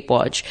a cheap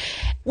watch.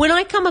 When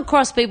I come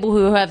across people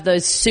who have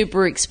those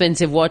super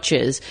expensive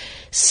watches,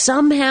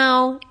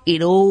 somehow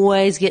it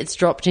always gets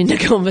dropped into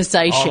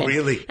conversation. Oh,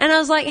 really? And I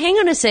was like, hang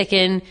on a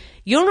second,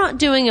 you're not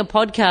doing a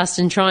podcast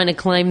and trying to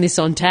claim this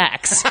on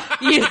tax.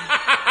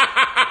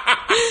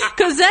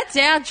 Because that's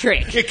our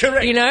trick. You're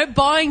correct. You know,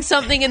 buying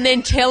something and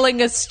then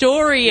telling a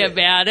story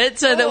about it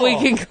so that we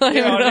can claim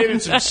it I on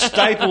needed some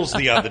staples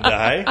the other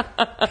day.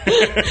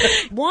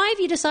 Why have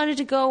you decided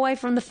to go away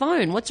from the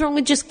phone? What's wrong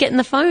with just getting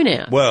the phone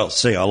out? Well,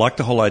 see, I like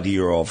the whole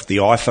idea of the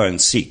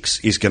iPhone 6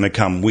 is going to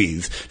come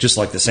with, just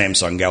like the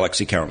Samsung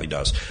Galaxy currently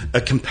does,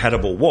 a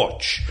compatible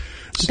watch.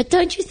 But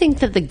don't you think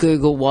that the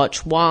Google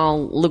Watch,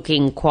 while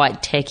looking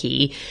quite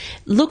techie,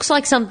 looks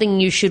like something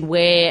you should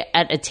wear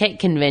at a tech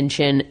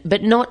convention,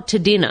 but not to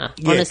dinner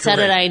on a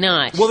Saturday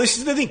night? Well, this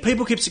is the thing.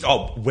 People keep saying,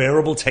 oh,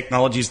 wearable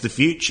technology is the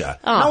future.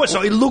 No, it's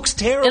not. It looks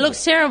terrible. It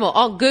looks terrible.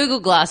 Oh,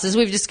 Google Glasses.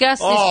 We've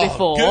discussed this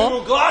before.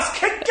 Google Glass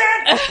can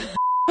get...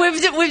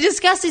 We've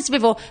discussed this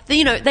before.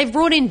 You know, they've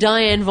brought in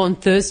Diane von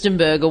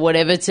Furstenberg or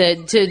whatever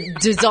to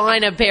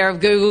design a pair of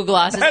Google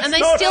glasses, and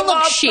they still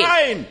look shit.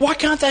 Name. Why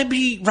can't they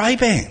be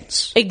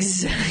Ray-Bans?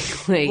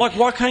 Exactly. Like,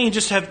 why can't you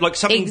just have like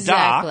something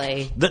dark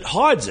that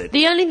hides it?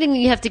 The only thing that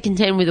you have to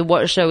contend with a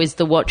watch, though, is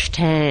the watch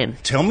tan.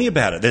 Tell me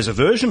about it. There's a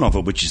version of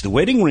it which is the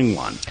wedding ring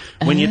one.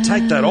 When you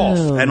take that off,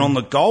 and on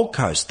the Gold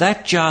Coast,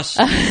 that just...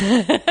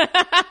 Hit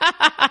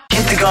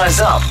the guys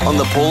up on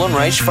the Paul and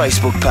Rach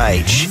Facebook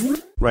page.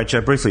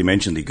 Rachel briefly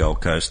mentioned the Gold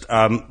Coast.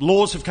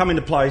 Laws have come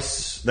into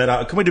place that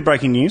are... Can we do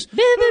breaking news?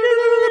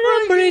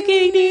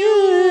 Breaking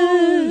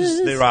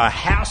news. There are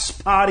house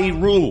party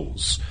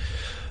rules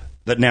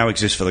that now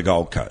exist for the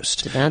Gold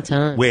Coast. It's about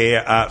time.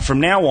 Where from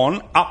now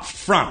on, up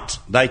front,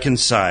 they can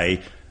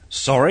say...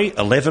 Sorry,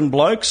 11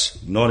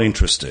 blokes, not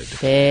interested.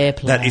 Fair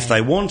play. That if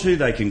they want to,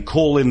 they can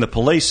call in the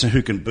police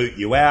who can boot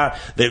you out.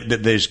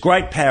 There's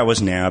great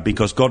powers now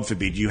because, God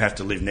forbid, you have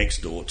to live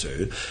next door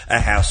to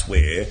a house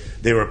where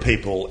there are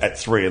people at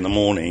 3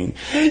 a.m.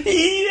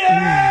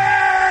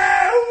 Yeah!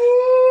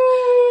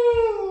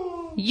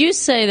 You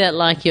say that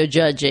like you're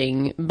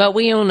judging, but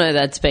we all know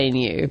that's been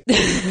you.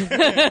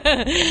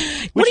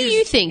 What do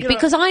you think?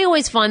 Because I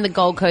always find the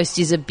Gold Coast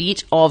is a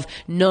bit of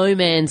no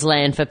man's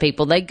land for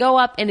people. They go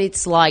up and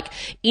it's like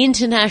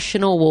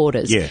international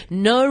waters. Yeah.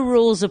 No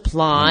rules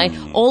apply.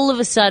 All of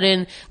a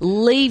sudden,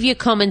 leave your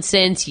common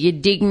sense, your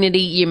dignity,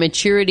 your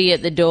maturity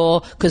at the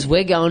door because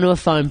we're going to a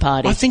phone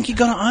party. I think you've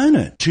got to own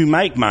it. To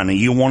make money,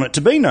 you want it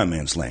to be no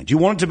man's land. You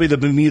want it to be the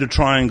Bermuda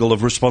Triangle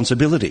of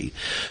responsibility.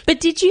 But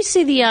did you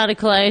see the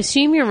article? I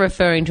assume you're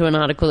referring to an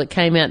article that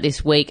came out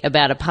this week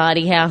about a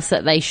party house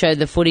that they showed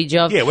the footage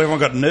of. Yeah, where everyone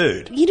got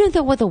nude. You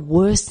know what the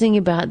worst thing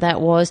about that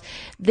was?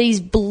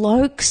 These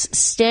blokes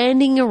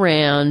standing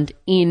around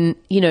in,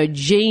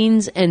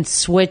 jeans and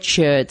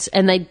sweatshirts,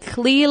 and they'd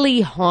clearly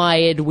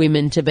hired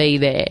women to be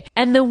there.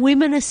 And the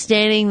women are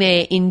standing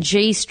there in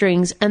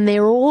G-strings, and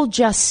they're all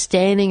just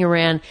standing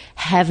around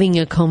having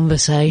a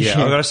conversation.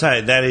 Yeah, I've got to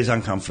say, that is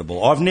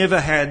uncomfortable. I've never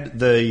had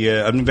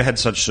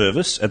such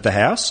service at the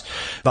house,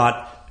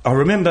 but I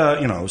remember,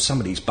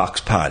 somebody's bucks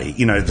party,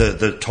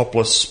 the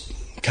topless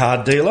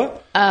card dealer.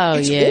 Oh,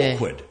 it's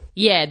awkward.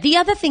 Yeah, the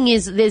other thing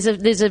is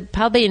there's a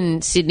pub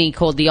in Sydney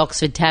called the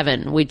Oxford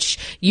Tavern,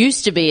 which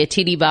used to be a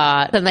titty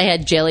bar, and they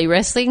had jelly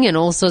wrestling and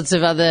all sorts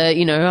of other,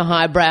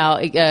 highbrow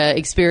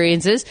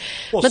experiences.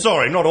 Well,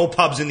 sorry, not all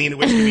pubs in the inner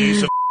west have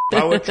use of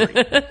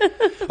poetry.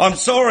 I'm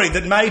sorry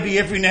that maybe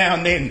every now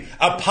and then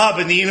a pub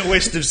in the inner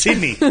west of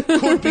Sydney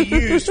could be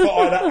used for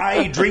either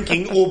A,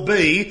 drinking, or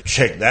B,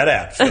 check that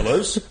out,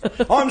 fellas.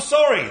 I'm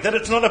sorry that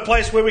it's not a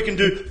place where we can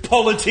do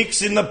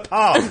politics in the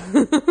pub.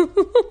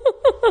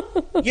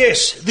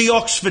 Yes, the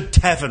Oxford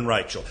Tavern,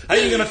 Rachel. Are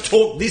you going to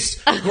talk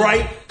this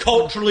great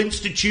cultural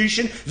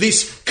institution,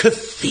 this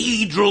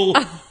cathedral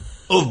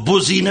of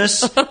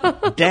buzziness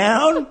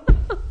down?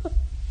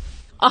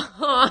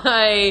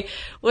 I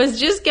was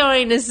just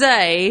going to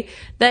say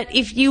that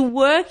if you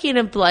work in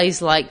a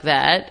place like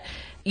that,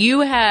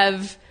 you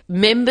have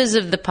members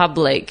of the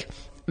public,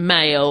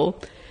 male,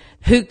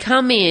 who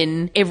come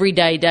in every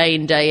day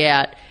in, day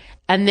out,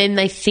 and then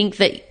they think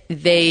that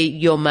they're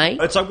your mate.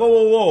 It's like,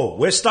 whoa,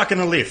 we're stuck in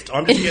a lift.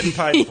 I'm just getting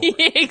paid for it.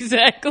 Yeah,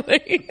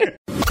 exactly.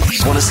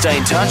 Want to stay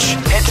in touch?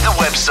 Head to the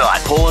website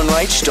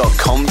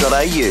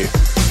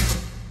paulandrach.com.au.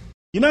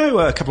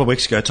 A couple of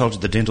weeks ago I told you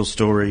the dental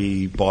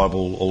story,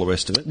 Bible, all the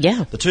rest of it?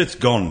 Yeah. The tooth's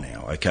gone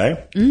now,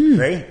 okay?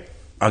 See?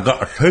 I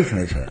got a tooth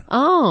missing.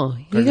 Oh,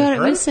 you got it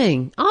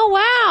missing.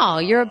 Oh, wow.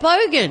 You're a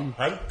bogan.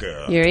 Thank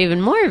you. You're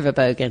even more of a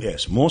bogan.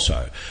 Yes, more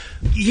so.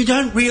 You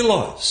don't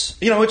realise.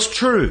 It's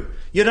true.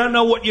 You don't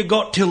know what you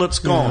got till it's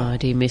gone. Oh,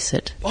 do you miss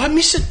it? I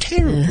miss it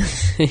terribly.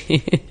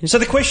 So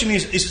the question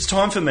is it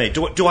time for me?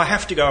 Do I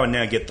have to go and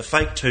now get the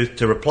fake tooth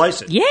to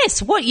replace it?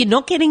 Yes. What, you're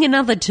not getting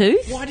another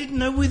tooth? Well, I didn't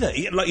know whether.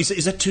 Like,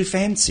 is that too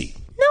fancy?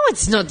 No,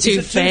 it's not too Is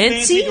it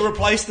fancy. to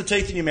replace the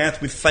teeth in your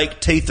mouth with fake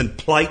teeth and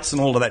plates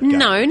and all of that? No,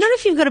 garbage? not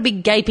if you've got a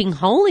big gaping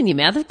hole in your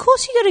mouth. Of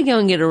course you got to go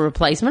and get a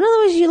replacement.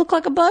 Otherwise you look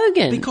like a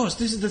bogan. Because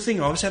this is the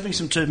thing. I was having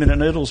some 2-minute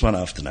noodles one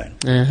afternoon.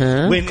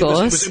 Of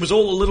course. It was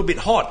all a little bit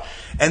hot.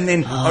 And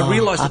then I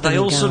realised that up they and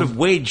all go. sort of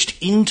wedged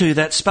into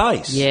that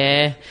space.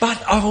 Yeah.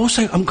 But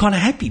I'm kind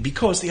of happy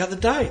because the other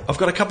day I've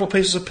got a couple of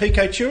pieces of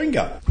PK chewing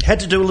gum.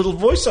 Had to do a little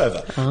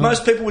voiceover.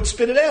 Most people would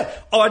spit it out.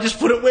 I just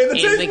put it where the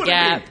tooth the would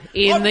gap. have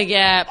been. In the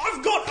gap.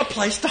 I've got a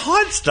place to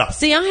hide stuff.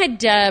 See, I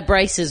had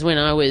braces when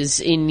I was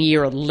in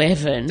year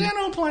 11.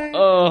 Dental plan.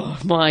 Oh,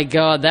 my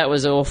God, that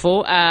was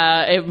awful.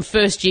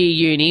 First year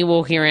uni,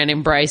 walking around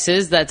in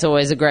braces, that's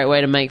always a great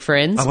way to make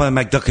friends. I want to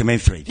make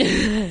documentaries.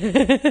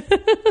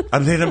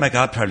 I'm here to make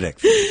art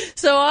projects.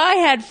 So I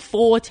had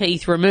 4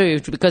 teeth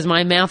removed because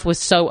my mouth was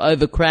so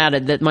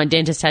overcrowded that my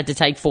dentist had to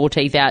take 4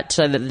 teeth out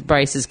so that the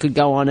braces could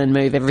go on and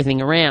move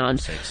everything around.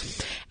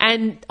 Sexy.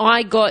 And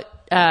I got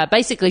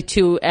basically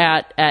 2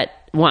 out at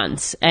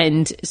once.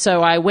 And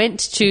so I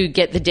went to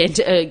get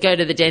go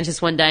to the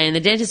dentist one day, and the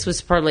dentist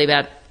was probably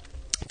about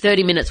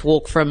 30 minutes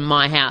walk from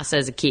my house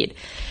as a kid.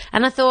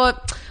 And I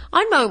thought,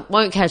 I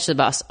won't catch the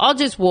bus. I'll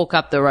just walk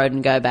up the road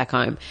and go back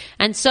home.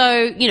 And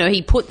so,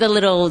 he put the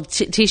little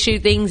tissue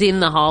things in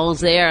the holes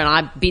there, and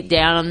I bit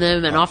down on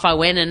them, and off I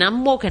went. And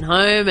I'm walking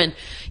home, and,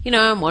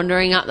 I'm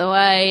wandering up the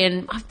way,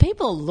 and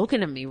people are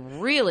looking at me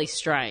really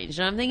strange.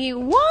 And I'm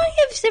thinking, why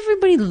is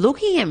everybody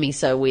looking at me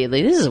so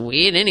weirdly? This is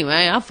weird.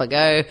 Anyway, off I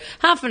go.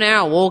 Half an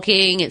hour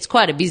walking. It's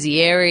quite a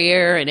busy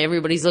area, and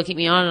everybody's looking at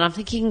me on. And I'm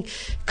thinking,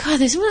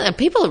 God,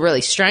 people are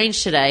really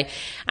strange today.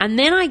 And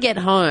then I get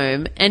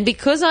home, and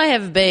because I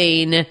have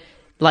been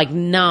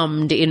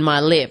numbed in my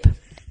lip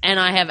and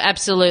I have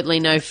absolutely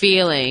no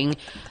feeling,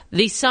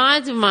 the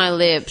sides of my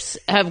lips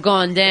have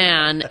gone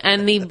down,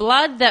 and the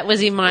blood that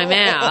was in my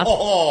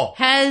mouth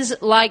has,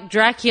 like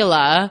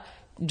Dracula,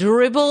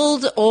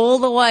 dribbled all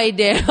the way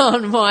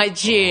down my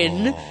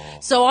chin.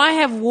 So I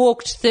have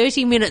walked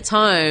 30 minutes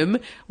home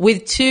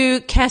with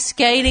 2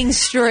 cascading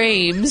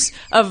streams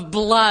of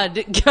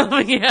blood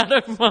coming out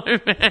of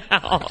my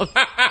mouth.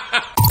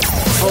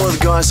 Follow the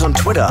guys on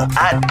Twitter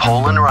at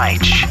Paul and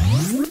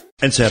Rach.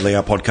 And sadly,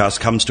 our podcast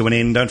comes to an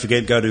end. Don't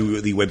forget, go to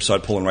the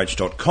website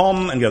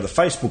paulandrach.com and go to the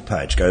Facebook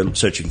page. Go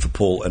searching for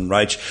Paul and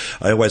Rach.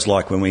 I always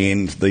like when we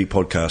end the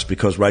podcast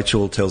because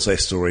Rachel tells their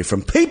story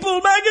from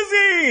People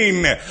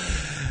magazine.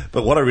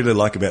 But what I really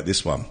like about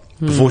this one,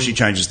 before she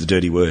changes the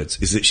dirty words,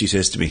 is that she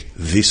says to me,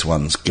 this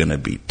one's going to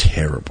be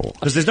terrible.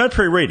 Because there's no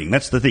pre-reading.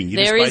 That's the thing.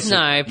 There is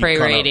no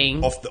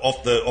pre-reading.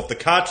 Off the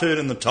cartoon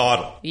and the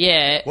title.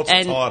 Yeah. What's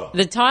the title?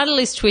 The title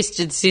is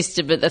Twisted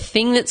Sister, but the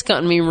thing that's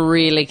gotten me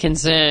really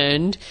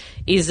concerned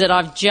is that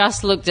I've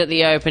just looked at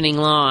the opening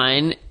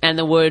line and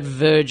the word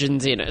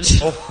virgin's in it.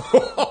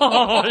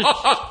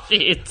 Oh,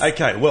 shit.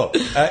 Okay, well,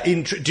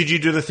 did you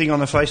do the thing on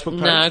the Facebook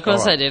page? No, of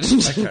course I didn't.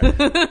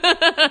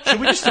 Okay. Should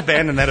we just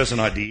abandon that as an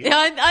idea?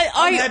 I'm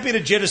I, happy to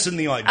jettison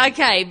the idea.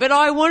 okay, but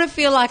I want to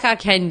feel like I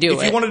can do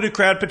If it. you want to do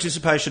crowd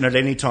participation at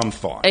any time,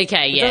 fine. Okay,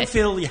 But yeah. don't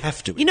feel you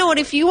have to. You know what?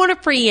 If you want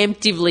to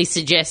preemptively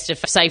suggest a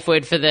safe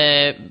word for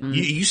the... Are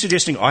you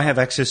suggesting I have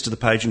access to the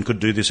page and could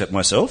do this at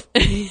myself?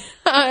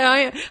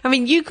 I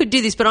mean, you could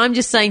do this, but I'm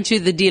just saying to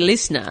the dear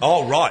listener...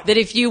 Oh, right. That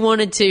if you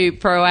wanted to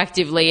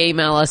proactively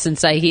email us and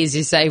say, here's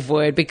your safe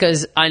word,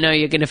 because I know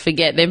you're going to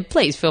forget, then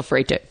please feel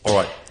free to. All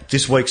right.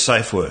 This week's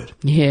safe word.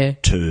 Yeah.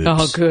 Tubes.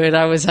 Oh, good.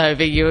 I was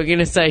hoping you were going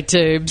to say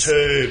tubes.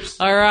 Tubes.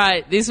 All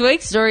right. This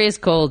week's story is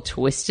called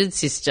Twisted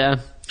Sister.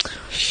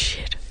 Oh,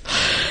 shit.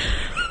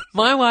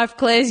 My wife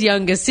Claire's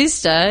younger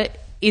sister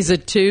is a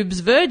tubes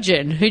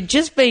virgin who'd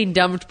just been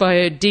dumped by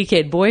her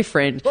dickhead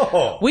boyfriend.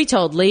 Oh. We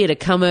told Leah to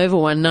come over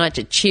one night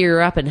to cheer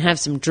her up and have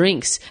some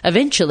drinks.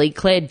 Eventually,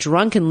 Claire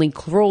drunkenly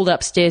crawled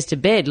upstairs to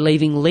bed,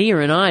 leaving Leah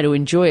and I to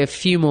enjoy a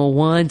few more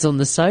wines on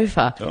the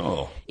sofa.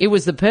 Oh. It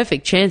was the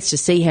perfect chance to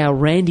see how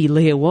randy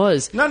Leah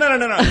was. No.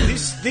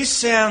 This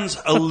sounds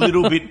a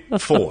little bit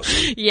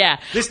forced.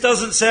 Yeah. This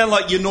doesn't sound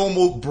like your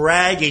normal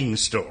bragging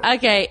story.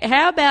 Okay,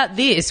 how about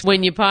this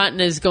when your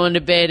partner's gone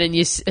to bed and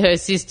her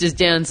sister's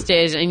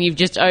downstairs and you've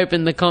just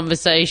opened the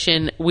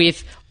conversation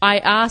with, I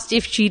asked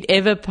if she'd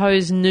ever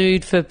pose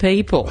nude for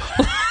people.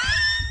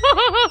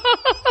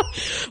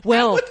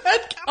 Well,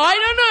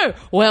 I don't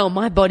know. Well,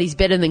 my body's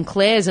better than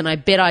Claire's and I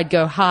bet I'd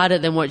go harder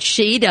than what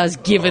she does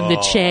given the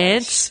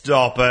chance.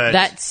 Stop it.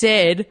 That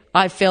said,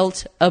 I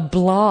felt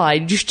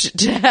obliged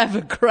to have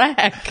a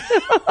crack.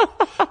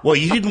 Well,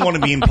 you didn't want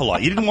to be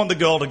impolite. You didn't want the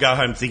girl to go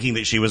home thinking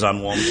that she was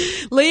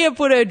unwanted. Leah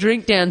put her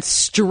drink down,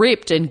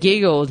 stripped, and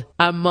giggled.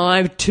 Are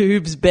my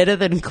tubes better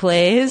than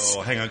Claire's?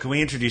 Oh, hang on. Can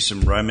we introduce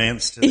some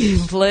romance to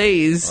this?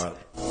 Please.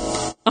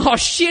 Right. Oh,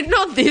 shit,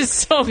 not this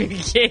song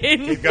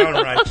again. Keep going,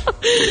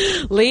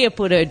 Rach. Leah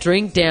put her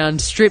drink down,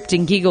 stripped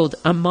and giggled.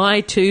 Are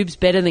my tubes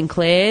better than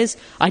Claire's?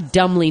 I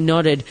dumbly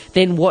nodded,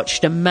 then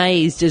watched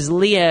amazed as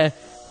Leah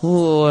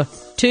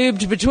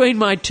tubed between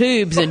my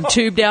tubes and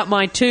tubed out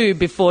my tube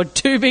before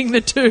tubing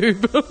the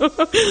tube.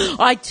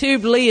 I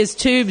tubed Leah's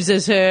tubes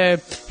as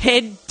her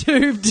head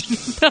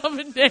tubed up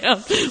and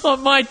down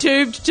on my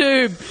tubed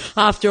tube.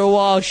 After a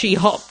while, she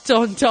hopped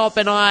on top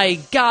and I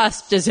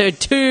gasped as her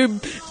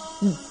tube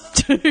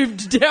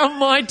tubed down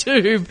my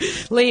tube.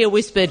 Leah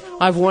whispered,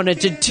 I've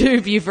wanted to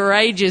tube you for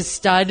ages,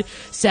 stud.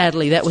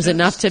 Sadly, that was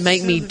enough to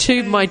make me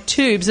tube my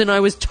tubes and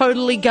I was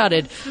totally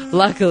gutted.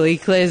 Luckily,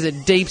 Claire's a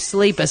deep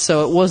sleeper,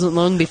 so it wasn't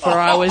long before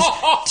I was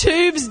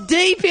tubes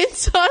deep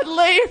inside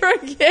Leah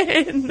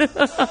again.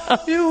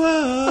 You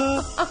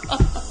are.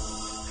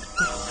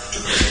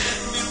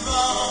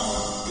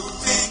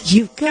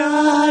 You've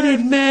got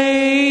it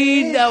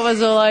made. That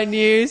was all I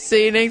knew.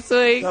 See you next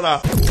week. Shut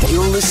up.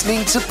 You're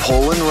listening to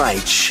Paul and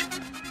Rach.